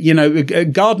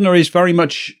Gardner is very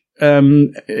much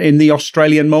in the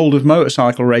Australian mold of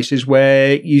motorcycle races,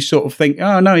 where you sort of think,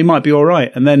 oh no, he might be all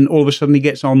right, and then all of a sudden he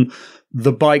gets on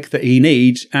the bike that he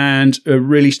needs and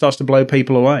really starts to blow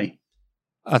people away.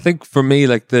 I think for me,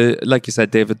 like you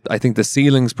said, David, I think the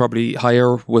ceiling's probably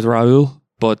higher with Raul,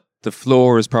 but the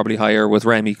floor is probably higher with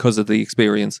Remy because of the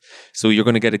experience. So you're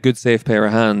going to get a good, safe pair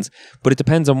of hands. But it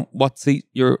depends on what seat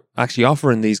you're actually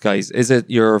offering these guys. Is it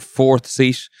your fourth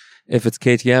seat if it's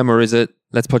KTM, or is it,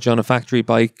 let's put you on a factory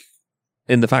bike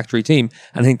in the factory team?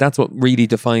 And I think that's what really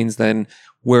defines then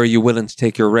where are you willing to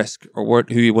take your risk, or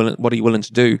what are you willing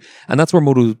to do. And that's where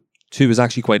Moto2 is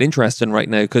actually quite interesting right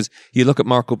now, because you look at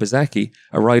Marco Bezzecchi,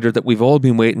 a rider that we've all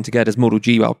been waiting to get his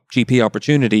MotoGP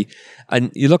opportunity,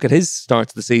 and you look at his start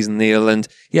to the season, Neil, and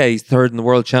yeah, he's third in the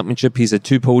World Championship, he's had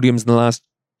 2 podiums in the last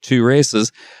 2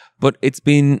 races, But it's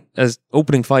been as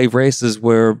opening 5 races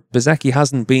where Bezzecchi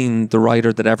hasn't been the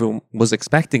rider that everyone was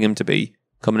expecting him to be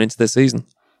coming into this season.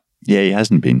 Yeah, he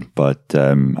hasn't been. But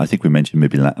I think we mentioned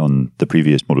maybe on the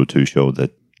previous Moto2 show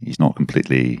that he's not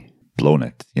completely blown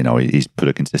it. You know, he's put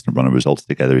a consistent run of results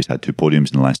together. He's had 2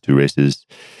 podiums in the last 2 races.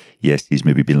 Yes, he's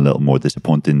maybe been a little more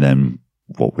disappointing than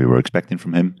what we were expecting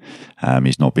from him.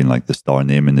 He's not been like the star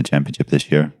name in the championship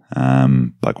this year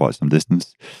by quite some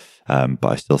distance. But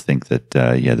I still think that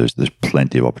there's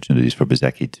plenty of opportunities for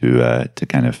Bezzecchi to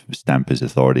kind of stamp his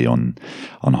authority on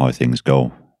how things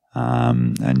go.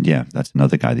 And yeah, that's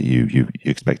another guy that you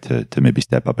expect to maybe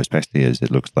step up, especially as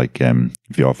it looks like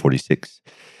VR46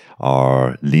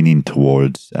 are leaning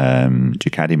towards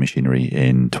Ducati machinery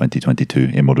in 2022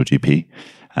 in MotoGP.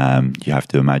 You have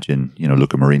to imagine,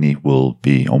 Luca Marini will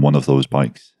be on one of those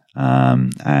bikes,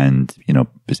 and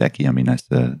Bezzecchi. I mean,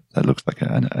 that looks like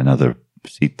another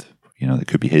seat, that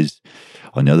could be his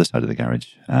on the other side of the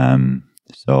garage.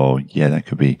 So yeah, that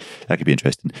could be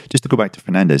interesting. Just to go back to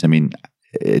Fernandez, I mean,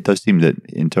 it does seem that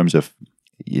in terms of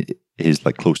his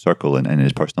like close circle and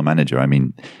his personal manager, I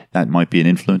mean, that might be an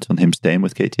influence on him staying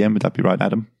with KTM. Would that be right,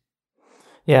 Adam?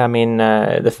 Yeah, I mean,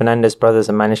 the Fernandez brothers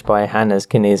are managed by Hannes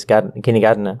Kimi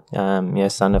Gardner,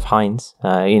 son of Heinz.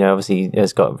 Obviously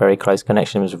has got very close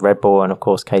connections with Red Bull and, of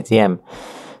course, KTM.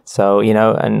 So,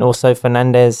 and also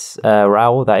Fernandez,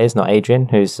 Raul, that is not Adrian,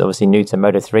 who's obviously new to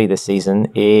Moto3 this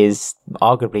season, is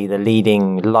arguably the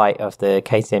leading light of the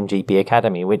KTM GP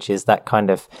Academy, which is that kind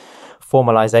of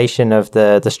formalization of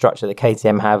the structure that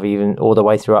KTM have, even all the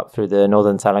way up through the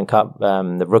Northern Talent Cup,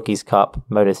 the Rookies Cup,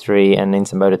 Moto3 and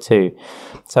into Moto2.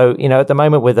 So, at the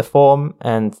moment with the form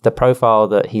and the profile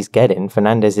that he's getting,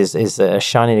 Fernandez is a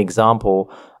shining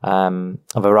example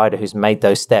of a rider who's made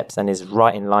those steps and is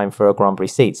right in line for a Grand Prix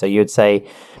seat. So you'd say,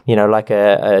 like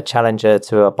a challenger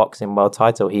to a boxing world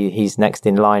title, he's next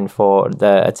in line for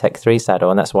a Tech 3 saddle.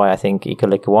 And that's why I think Iker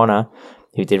Lecuona,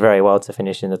 who did very well to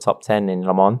finish in the top 10 in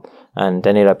Le Mans, and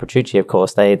Danilo Petrucci, of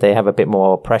course, they have a bit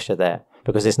more pressure there,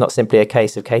 because it's not simply a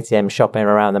case of KTM shopping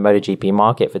around the MotoGP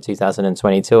market for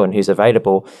 2022 and who's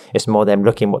available. It's more them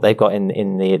looking what they've got in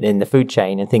the food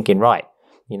chain and thinking, right,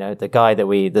 the guy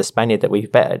the Spaniard that we've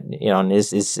bet on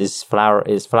is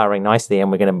flowering nicely,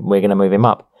 and we're gonna move him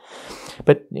up.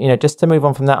 But, just to move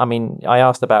on from that, I mean, I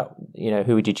asked about,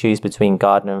 who would you choose between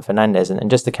Gardner and Fernandez?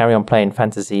 And just to carry on playing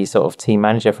fantasy sort of team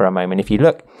manager for a moment, if you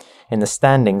look in the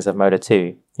standings of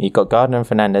Moto2, you've got Gardner and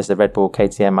Fernandez, the Red Bull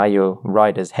KTM Ayo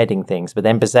riders heading things. But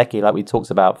then Bezzecchi, like we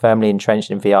talked about, firmly entrenched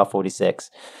in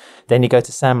VR46. Then you go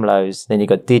to Sam Lowes, then you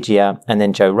got Digia, and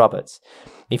then Joe Roberts.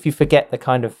 If you forget the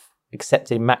kind of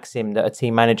accepted maxim that a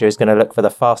team manager is going to look for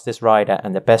the fastest rider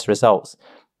and the best results,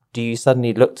 do you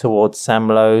suddenly look towards Sam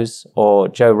Lowes or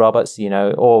Joe Roberts,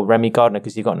 or Remy Gardner,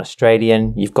 because you've got an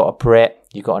Australian, you've got a Brit,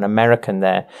 you've got an American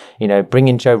there.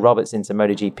 Bringing Joe Roberts into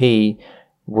MotoGP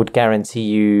would guarantee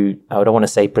you, I don't want to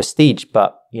say prestige,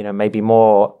 but, maybe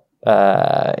more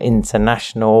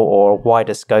international or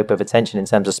wider scope of attention in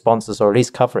terms of sponsors, or at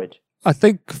least coverage. I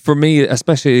think for me,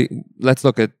 especially, let's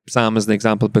look at Sam as an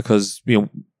example, because,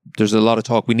 there's a lot of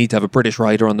talk. We need to have a British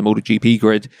rider on the MotoGP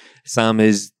grid. Sam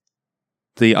is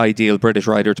the ideal British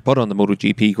rider to put on the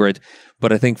MotoGP grid.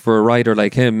 But I think for a rider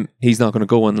like him, he's not going to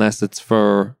go unless it's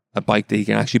for a bike that he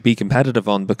can actually be competitive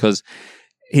on, because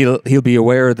he'll be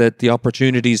aware that the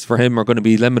opportunities for him are going to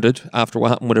be limited after what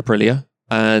happened with Aprilia.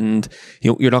 And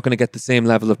you're not going to get the same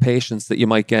level of patience that you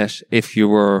might get if you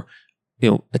were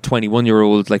a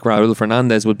 21-year-old like Raul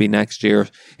Fernandez would be next year.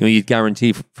 You'd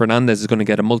guarantee Fernandez is going to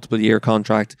get a multiple-year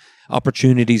contract,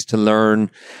 opportunities to learn.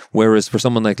 Whereas for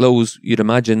someone like Lowes, you'd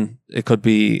imagine it could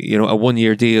be, a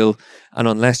 1-year deal. And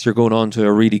unless you're going on to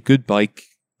a really good bike,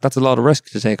 that's a lot of risk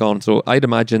to take on. So I'd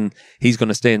imagine he's going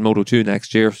to stay in Moto2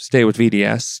 next year, stay with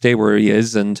VDS, stay where he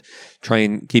is, and try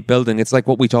and keep building. It's like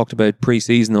what we talked about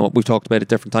pre-season and what we've talked about at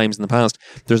different times in the past.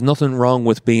 There's nothing wrong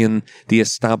with being the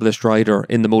established rider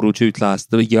in the Moto2 class,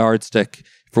 the yardstick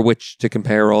for which to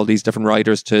compare all these different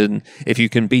riders to. And if you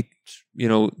can beat,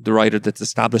 the rider that's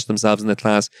established themselves in the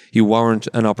class, you warrant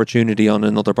an opportunity on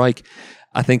another bike.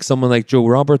 I think someone like Joe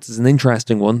Roberts is an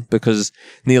interesting one, because,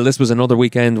 Neil, this was another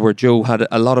weekend where Joe had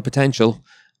a lot of potential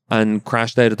and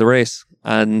crashed out of the race.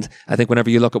 And I think whenever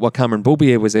you look at what Cameron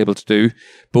Beaubier was able to do,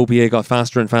 Beaubier got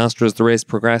faster and faster as the race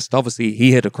progressed. Obviously,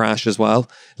 he hit a crash as well.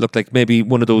 Looked like maybe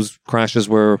one of those crashes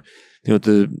where,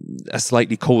 a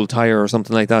slightly cold tire or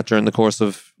something like that during the course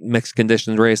of mixed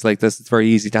conditions race like this. It's very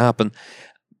easy to happen.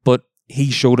 But he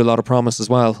showed a lot of promise as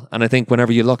well. And I think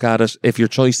whenever you look at it, if your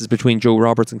choice is between Joe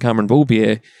Roberts and Cameron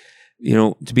Beaubier,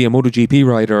 to be a MotoGP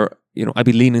rider, I'd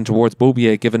be leaning towards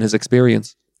Beaubier given his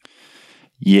experience.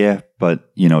 Yeah, but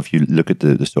if you look at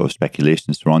the sort of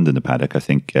speculation surrounding the paddock, I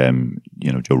think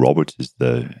Joe Roberts is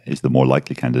the more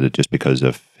likely candidate just because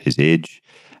of his age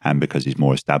and because he's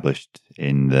more established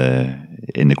in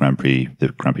the Grand Prix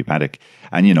paddock.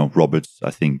 And Roberts, I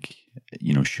think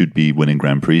should be winning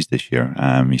Grand Prix this year.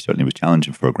 He certainly was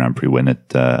challenging for a Grand Prix win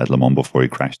at Le Mans before he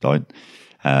crashed out.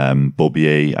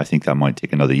 Beaubier, I think that might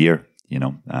take another year.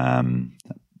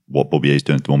 What Beaubier is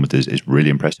doing at the moment is really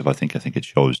impressive. I think it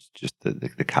shows just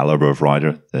the caliber of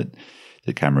rider that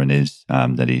Cameron is.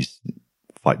 That he's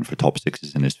fighting for top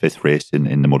sixes in his fifth race in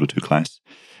the Moto2 class.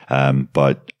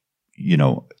 But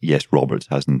yes, Roberts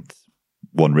hasn't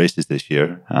won races this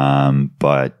year,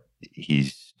 but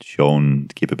he's shown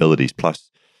capabilities.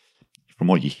 Plus, from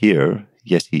what you hear,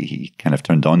 yes, he kind of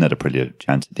turned down that Aprilia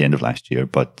chance at the end of last year,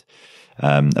 but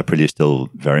Aprilia still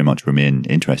very much remain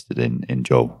interested in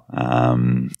Joe.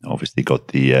 Obviously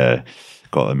got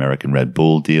American Red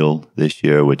Bull deal this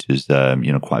year, which is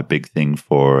quite a big thing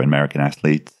for an American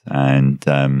athlete, and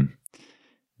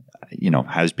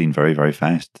has been very, very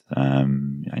fast.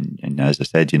 And as I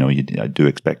said, I do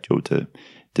expect Joe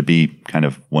to be kind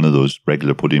of one of those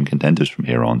regular podium contenders from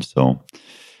here on. So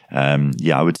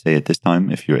I would say at this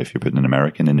time, if you're putting an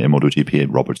American in MotoGP,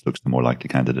 Roberts looks the more likely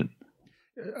candidate.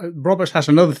 Roberts has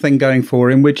another thing going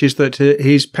for him, which is that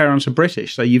his parents are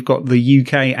British. So you've got the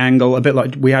UK angle, a bit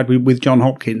like we had with John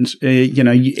Hopkins.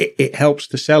 It helps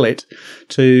to sell it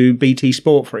to BT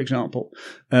Sport, for example.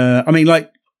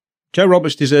 Joe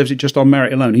Roberts deserves it just on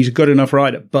merit alone. He's a good enough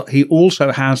rider, but he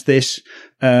also has this,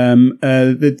 he's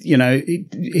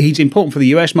important for the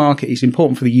US market. He's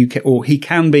important for the UK, or he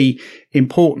can be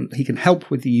important. He can help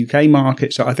with the UK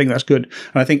market. So I think that's good.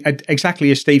 And I think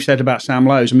exactly as Steve said about Sam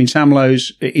Lowes. Sam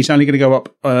Lowes is only going to go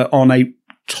up on a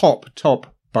top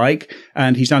bike,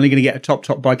 and he's only going to get a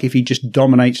top bike if he just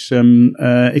dominates,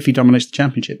 if he dominates the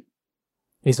championship.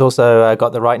 He's also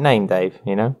got the right name, Dave.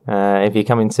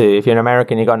 If you're an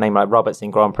American, you got a name like Roberts in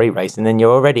Grand Prix racing, then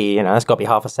you're already, that's got to be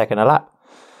half a second a lap.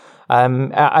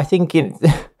 I think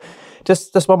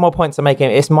just one more point to make.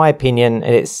 It's my opinion.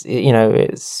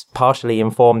 It's partially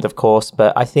informed, of course,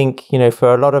 but I think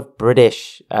for a lot of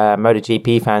British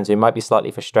MotoGP fans who might be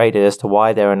slightly frustrated as to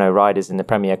why there are no riders in the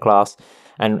Premier class,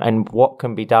 and what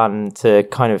can be done to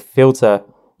kind of filter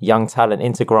young talent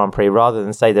into Grand Prix rather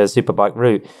than say there's a superbike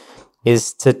route,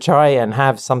 is to try and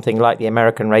have something like the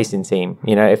American racing team.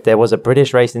 If there was a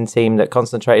British racing team that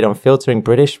concentrated on filtering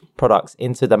British products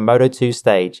into the Moto2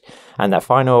 stage and that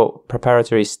final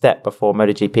preparatory step before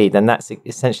MotoGP, then that's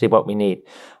essentially what we need.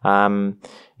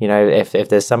 If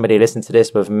there's somebody listening to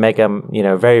this with mega,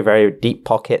 very, very deep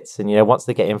pockets and, wants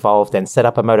to get involved, then set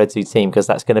up a Moto2 team, because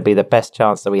that's going to be the best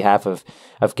chance that we have of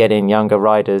getting younger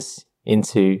riders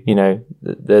into,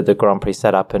 the Grand Prix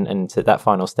setup and to that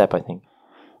final step, I think.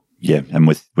 Yeah, and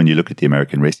when you look at the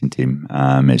American racing team,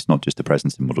 it's not just a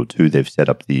presence in Moto2. They've set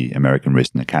up the American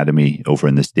Racing Academy over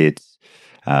in the States.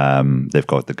 They've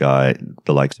got the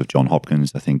likes of John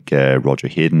Hopkins, I think Roger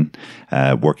Hayden,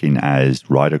 working as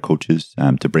rider coaches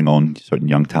to bring on certain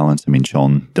young talents.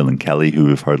 Sean Dylan Kelly, who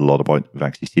we've heard a lot about, we've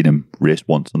actually seen him race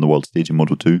once on the world stage in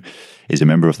Moto2, is a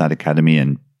member of that academy,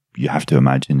 and you have to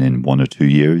imagine in 1 or 2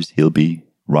 years he'll be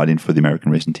riding for the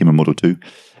American racing team in Moto2.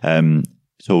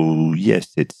 So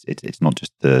yes, it's not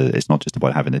just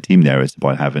about having a team there. It's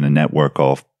about having a network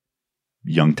of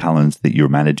young talents that you're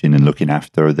managing and looking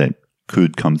after that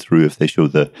could come through if they show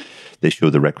the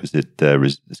requisite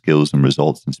skills and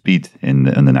results and speed in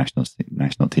the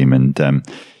national team. And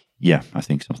I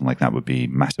think something like that would be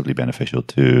massively beneficial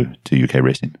to UK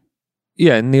racing.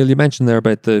 Yeah, Neil, you mentioned there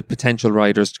about the potential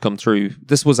riders to come through.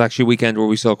 This was actually a weekend where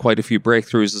we saw quite a few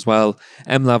breakthroughs as well.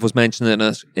 MLav was mentioning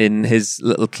it in his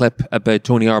little clip about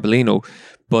Tony Arbolino,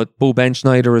 but Bo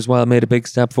Benschneider as well made a big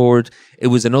step forward. It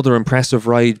was another impressive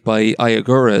ride by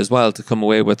Ayagura as well to come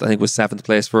away with, I think it was 7th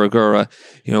place for Agura.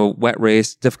 Wet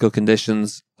race, difficult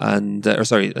conditions, and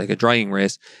like a drying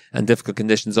race and difficult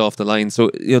conditions off the line. So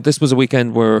this was a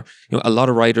weekend where a lot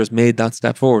of riders made that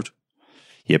step forward.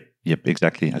 Yep,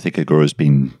 exactly. I think Agura's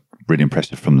been really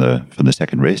impressive from the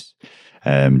second race,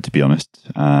 to be honest.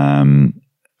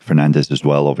 Fernandez as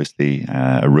well, obviously,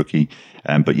 a rookie.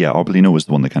 But yeah, Arbolino was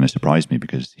the one that kind of surprised me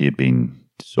because he had been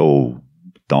so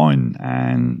down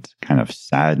and kind of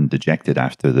sad and dejected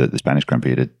after the Spanish Grand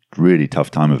Prix. He had a really tough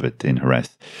time of it in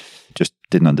Jerez. Just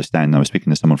didn't understand. I was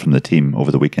speaking to someone from the team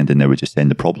over the weekend and they were just saying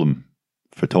the problem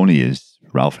for Tony is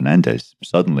Raul Fernandez.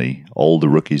 Suddenly, all the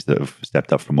rookies that have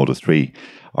stepped up from Moto3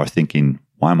 are thinking,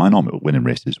 why am I not winning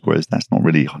races? Whereas that's not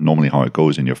really normally how it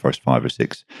goes in your first 5 or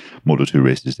 6 Moto2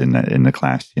 races in the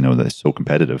class, that's so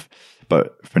competitive.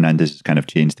 But Fernandez has kind of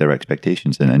changed their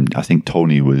expectations, and I think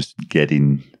Tony was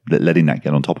letting that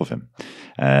get on top of him.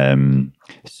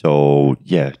 So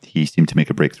yeah, he seemed to make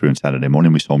a breakthrough on Saturday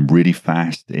morning. We saw him really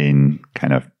fast in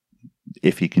kind of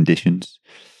iffy conditions.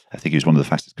 I think he was one of the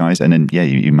fastest guys, and then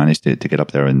you managed to get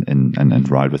up there and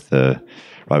ride with the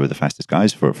fastest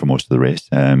guys for most of the race.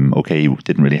 Okay, he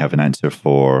didn't really have an answer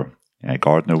for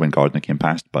Gardner when Gardner came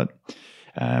past, but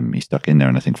he stuck in there,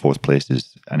 and I think 4th place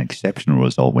is an exceptional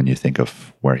result when you think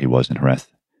of where he was in Jerez.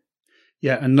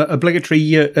 Yeah, and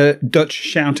obligatory Dutch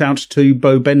shout out to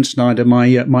Bo Bensnijder,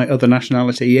 my other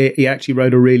nationality. He actually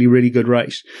rode a really, really good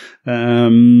race. A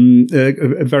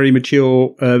very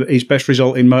mature, his best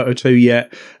result in Moto2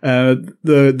 yet.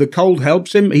 The cold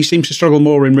helps him. He seems to struggle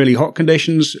more in really hot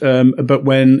conditions. But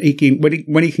when he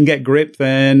can get grip,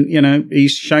 then,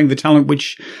 he's showing the talent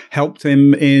which helped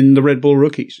him in the Red Bull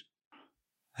Rookies.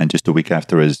 And just a week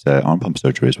after his arm pump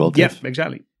surgery as well, Dave. Yeah,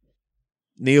 exactly.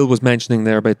 Neil was mentioning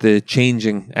there about the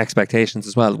changing expectations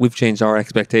as well. We've changed our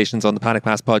expectations on the Paddock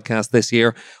Pass podcast this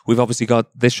year. We've obviously got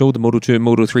this show, the Moto2 and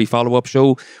Moto3 follow-up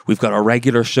show. We've got our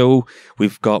regular show.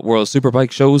 We've got World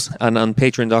Superbike shows. And on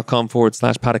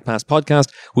patreon.com/Paddock Pass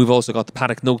podcast, we've also got the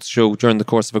Paddock Notes show during the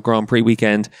course of a Grand Prix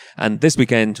weekend. And this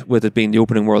weekend, with it being the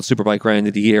opening World Superbike round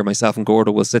of the year, myself and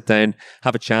Gordo will sit down,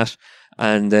 have a chat,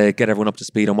 and get everyone up to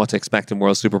speed on what to expect in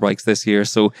World Superbikes this year.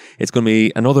 So it's going to be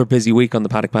another busy week on the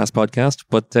Paddock Pass podcast.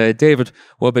 But David,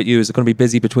 what about you? Is it going to be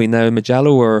busy between now and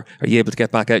Mugello, or are you able to get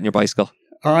back out on your bicycle?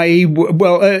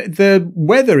 The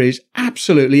weather is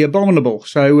absolutely abominable.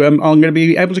 So I'm going to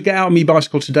be able to get out on my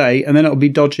bicycle today, and then it'll be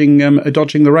dodging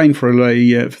the rain for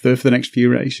the next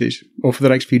few races, or for the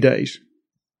next few days.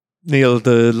 Neil,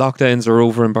 the lockdowns are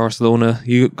over in Barcelona.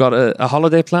 You got a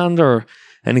holiday planned or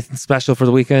anything special for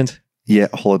the weekend? Yeah,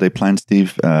 holiday planned,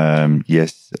 Steve.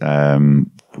 Yes, we're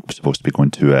supposed to be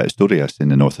going to Asturias in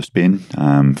the north of Spain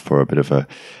for a bit of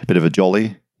a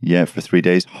jolly. Yeah, for 3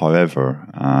 days. However,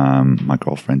 my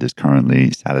girlfriend is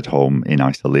currently sat at home in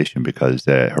isolation because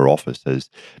her office has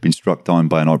been struck down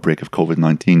by an outbreak of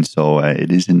COVID-19. So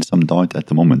it is in some doubt at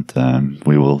the moment.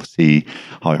 We will see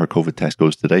how her COVID test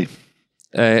goes today.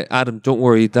 Adam, don't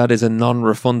worry. That is a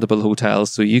non-refundable hotel,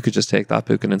 so you could just take that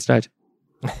booking instead.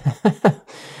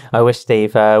 I wish,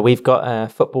 Steve. We've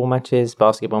got football matches,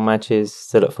 basketball matches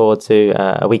to look forward to,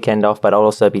 a weekend off, but I'll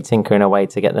also be tinkering away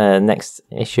to get the next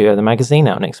issue of the magazine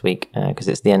out next week because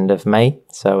it's the end of May.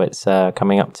 So it's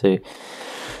coming up to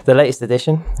the latest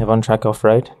edition of On Track Off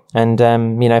Road. And,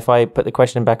 if I put the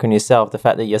question back on yourself, the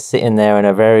fact that you're sitting there in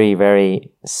a very,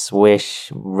 very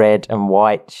swish red and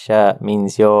white shirt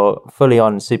means you're fully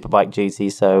on Superbike duty.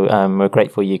 So we're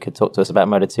grateful you could talk to us about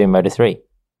Moto2 and Moto3.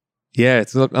 Yeah,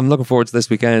 I'm looking forward to this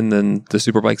weekend and the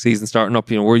Superbike season starting up.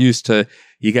 We're used to,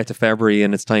 you get to February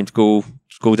and it's time to go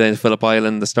down to Phillip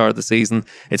Island, the start of the season.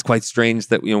 It's quite strange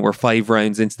that, we're 5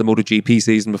 rounds into the MotoGP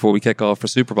season before we kick off for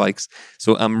Superbikes.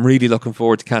 So I'm really looking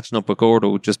forward to catching up with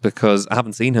Gordo just because I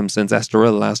haven't seen him since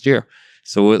Estoril last year.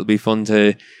 So it'll be fun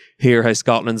to hear how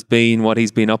Scotland's been, what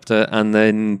he's been up to, and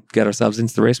then get ourselves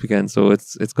into the race weekend. So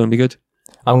it's going to be good.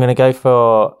 I'm going to go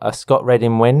for a Scott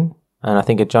Redding win, and I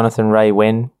think a Jonathan Rea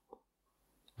win,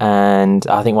 and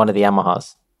I think one of the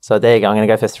Yamahas. So there you go. I'm going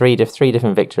to go for three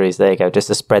different victories. There you go, just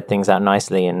to spread things out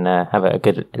nicely and have a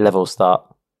good level start.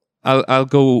 I'll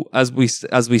go as we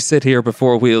sit here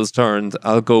before wheels turned.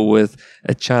 I'll go with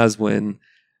a Chaz win,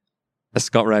 a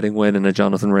Scott Redding win, and a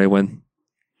Jonathan Rea win.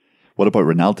 What about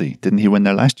Rinaldi? Didn't he win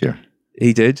there last year?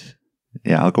 He did.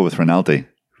 Yeah, I'll go with Rinaldi.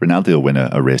 Rinaldi will win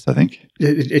a race, I think.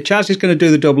 Chaz is going to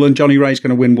do the double, and Johnny Ray's going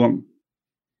to win one.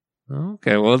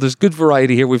 Okay, well, there's good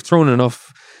variety here. We've thrown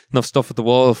enough stuff at the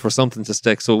wall for something to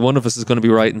stick, so one of us is going to be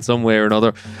right in some way or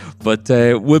another. But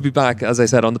we'll be back, as I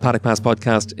said, on the Paddock Pass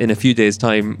podcast in a few days'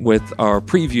 time with our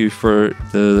preview for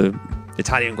the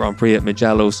Italian Grand Prix at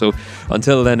Mugello. So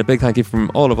until then, a big thank you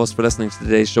from all of us for listening to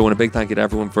today's show, and a big thank you to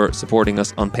everyone for supporting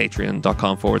us on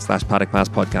patreon.com/Paddock Pass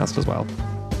podcast as well.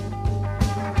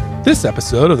 This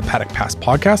episode of the Paddock Pass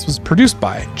podcast was produced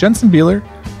by Jensen Beeler,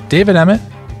 David Emmett,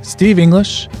 Steve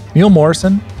English, Neil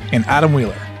Morrison, and Adam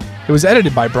Wheeler. It was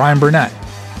edited by Brian Burnett.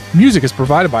 Music is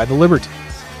provided by The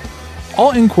Libertines. All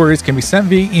inquiries can be sent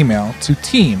via email to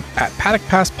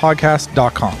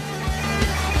team@paddockpasspodcast.com.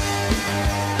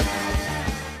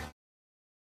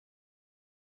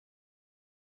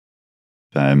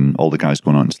 All the guys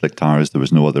going on in slick tires. There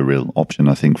was no other real option,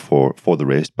 I think, for the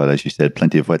race. But as you said,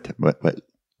 plenty of wet.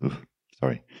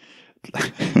 Sorry.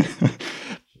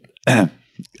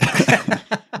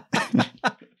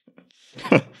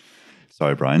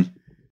 Sorry, Brian.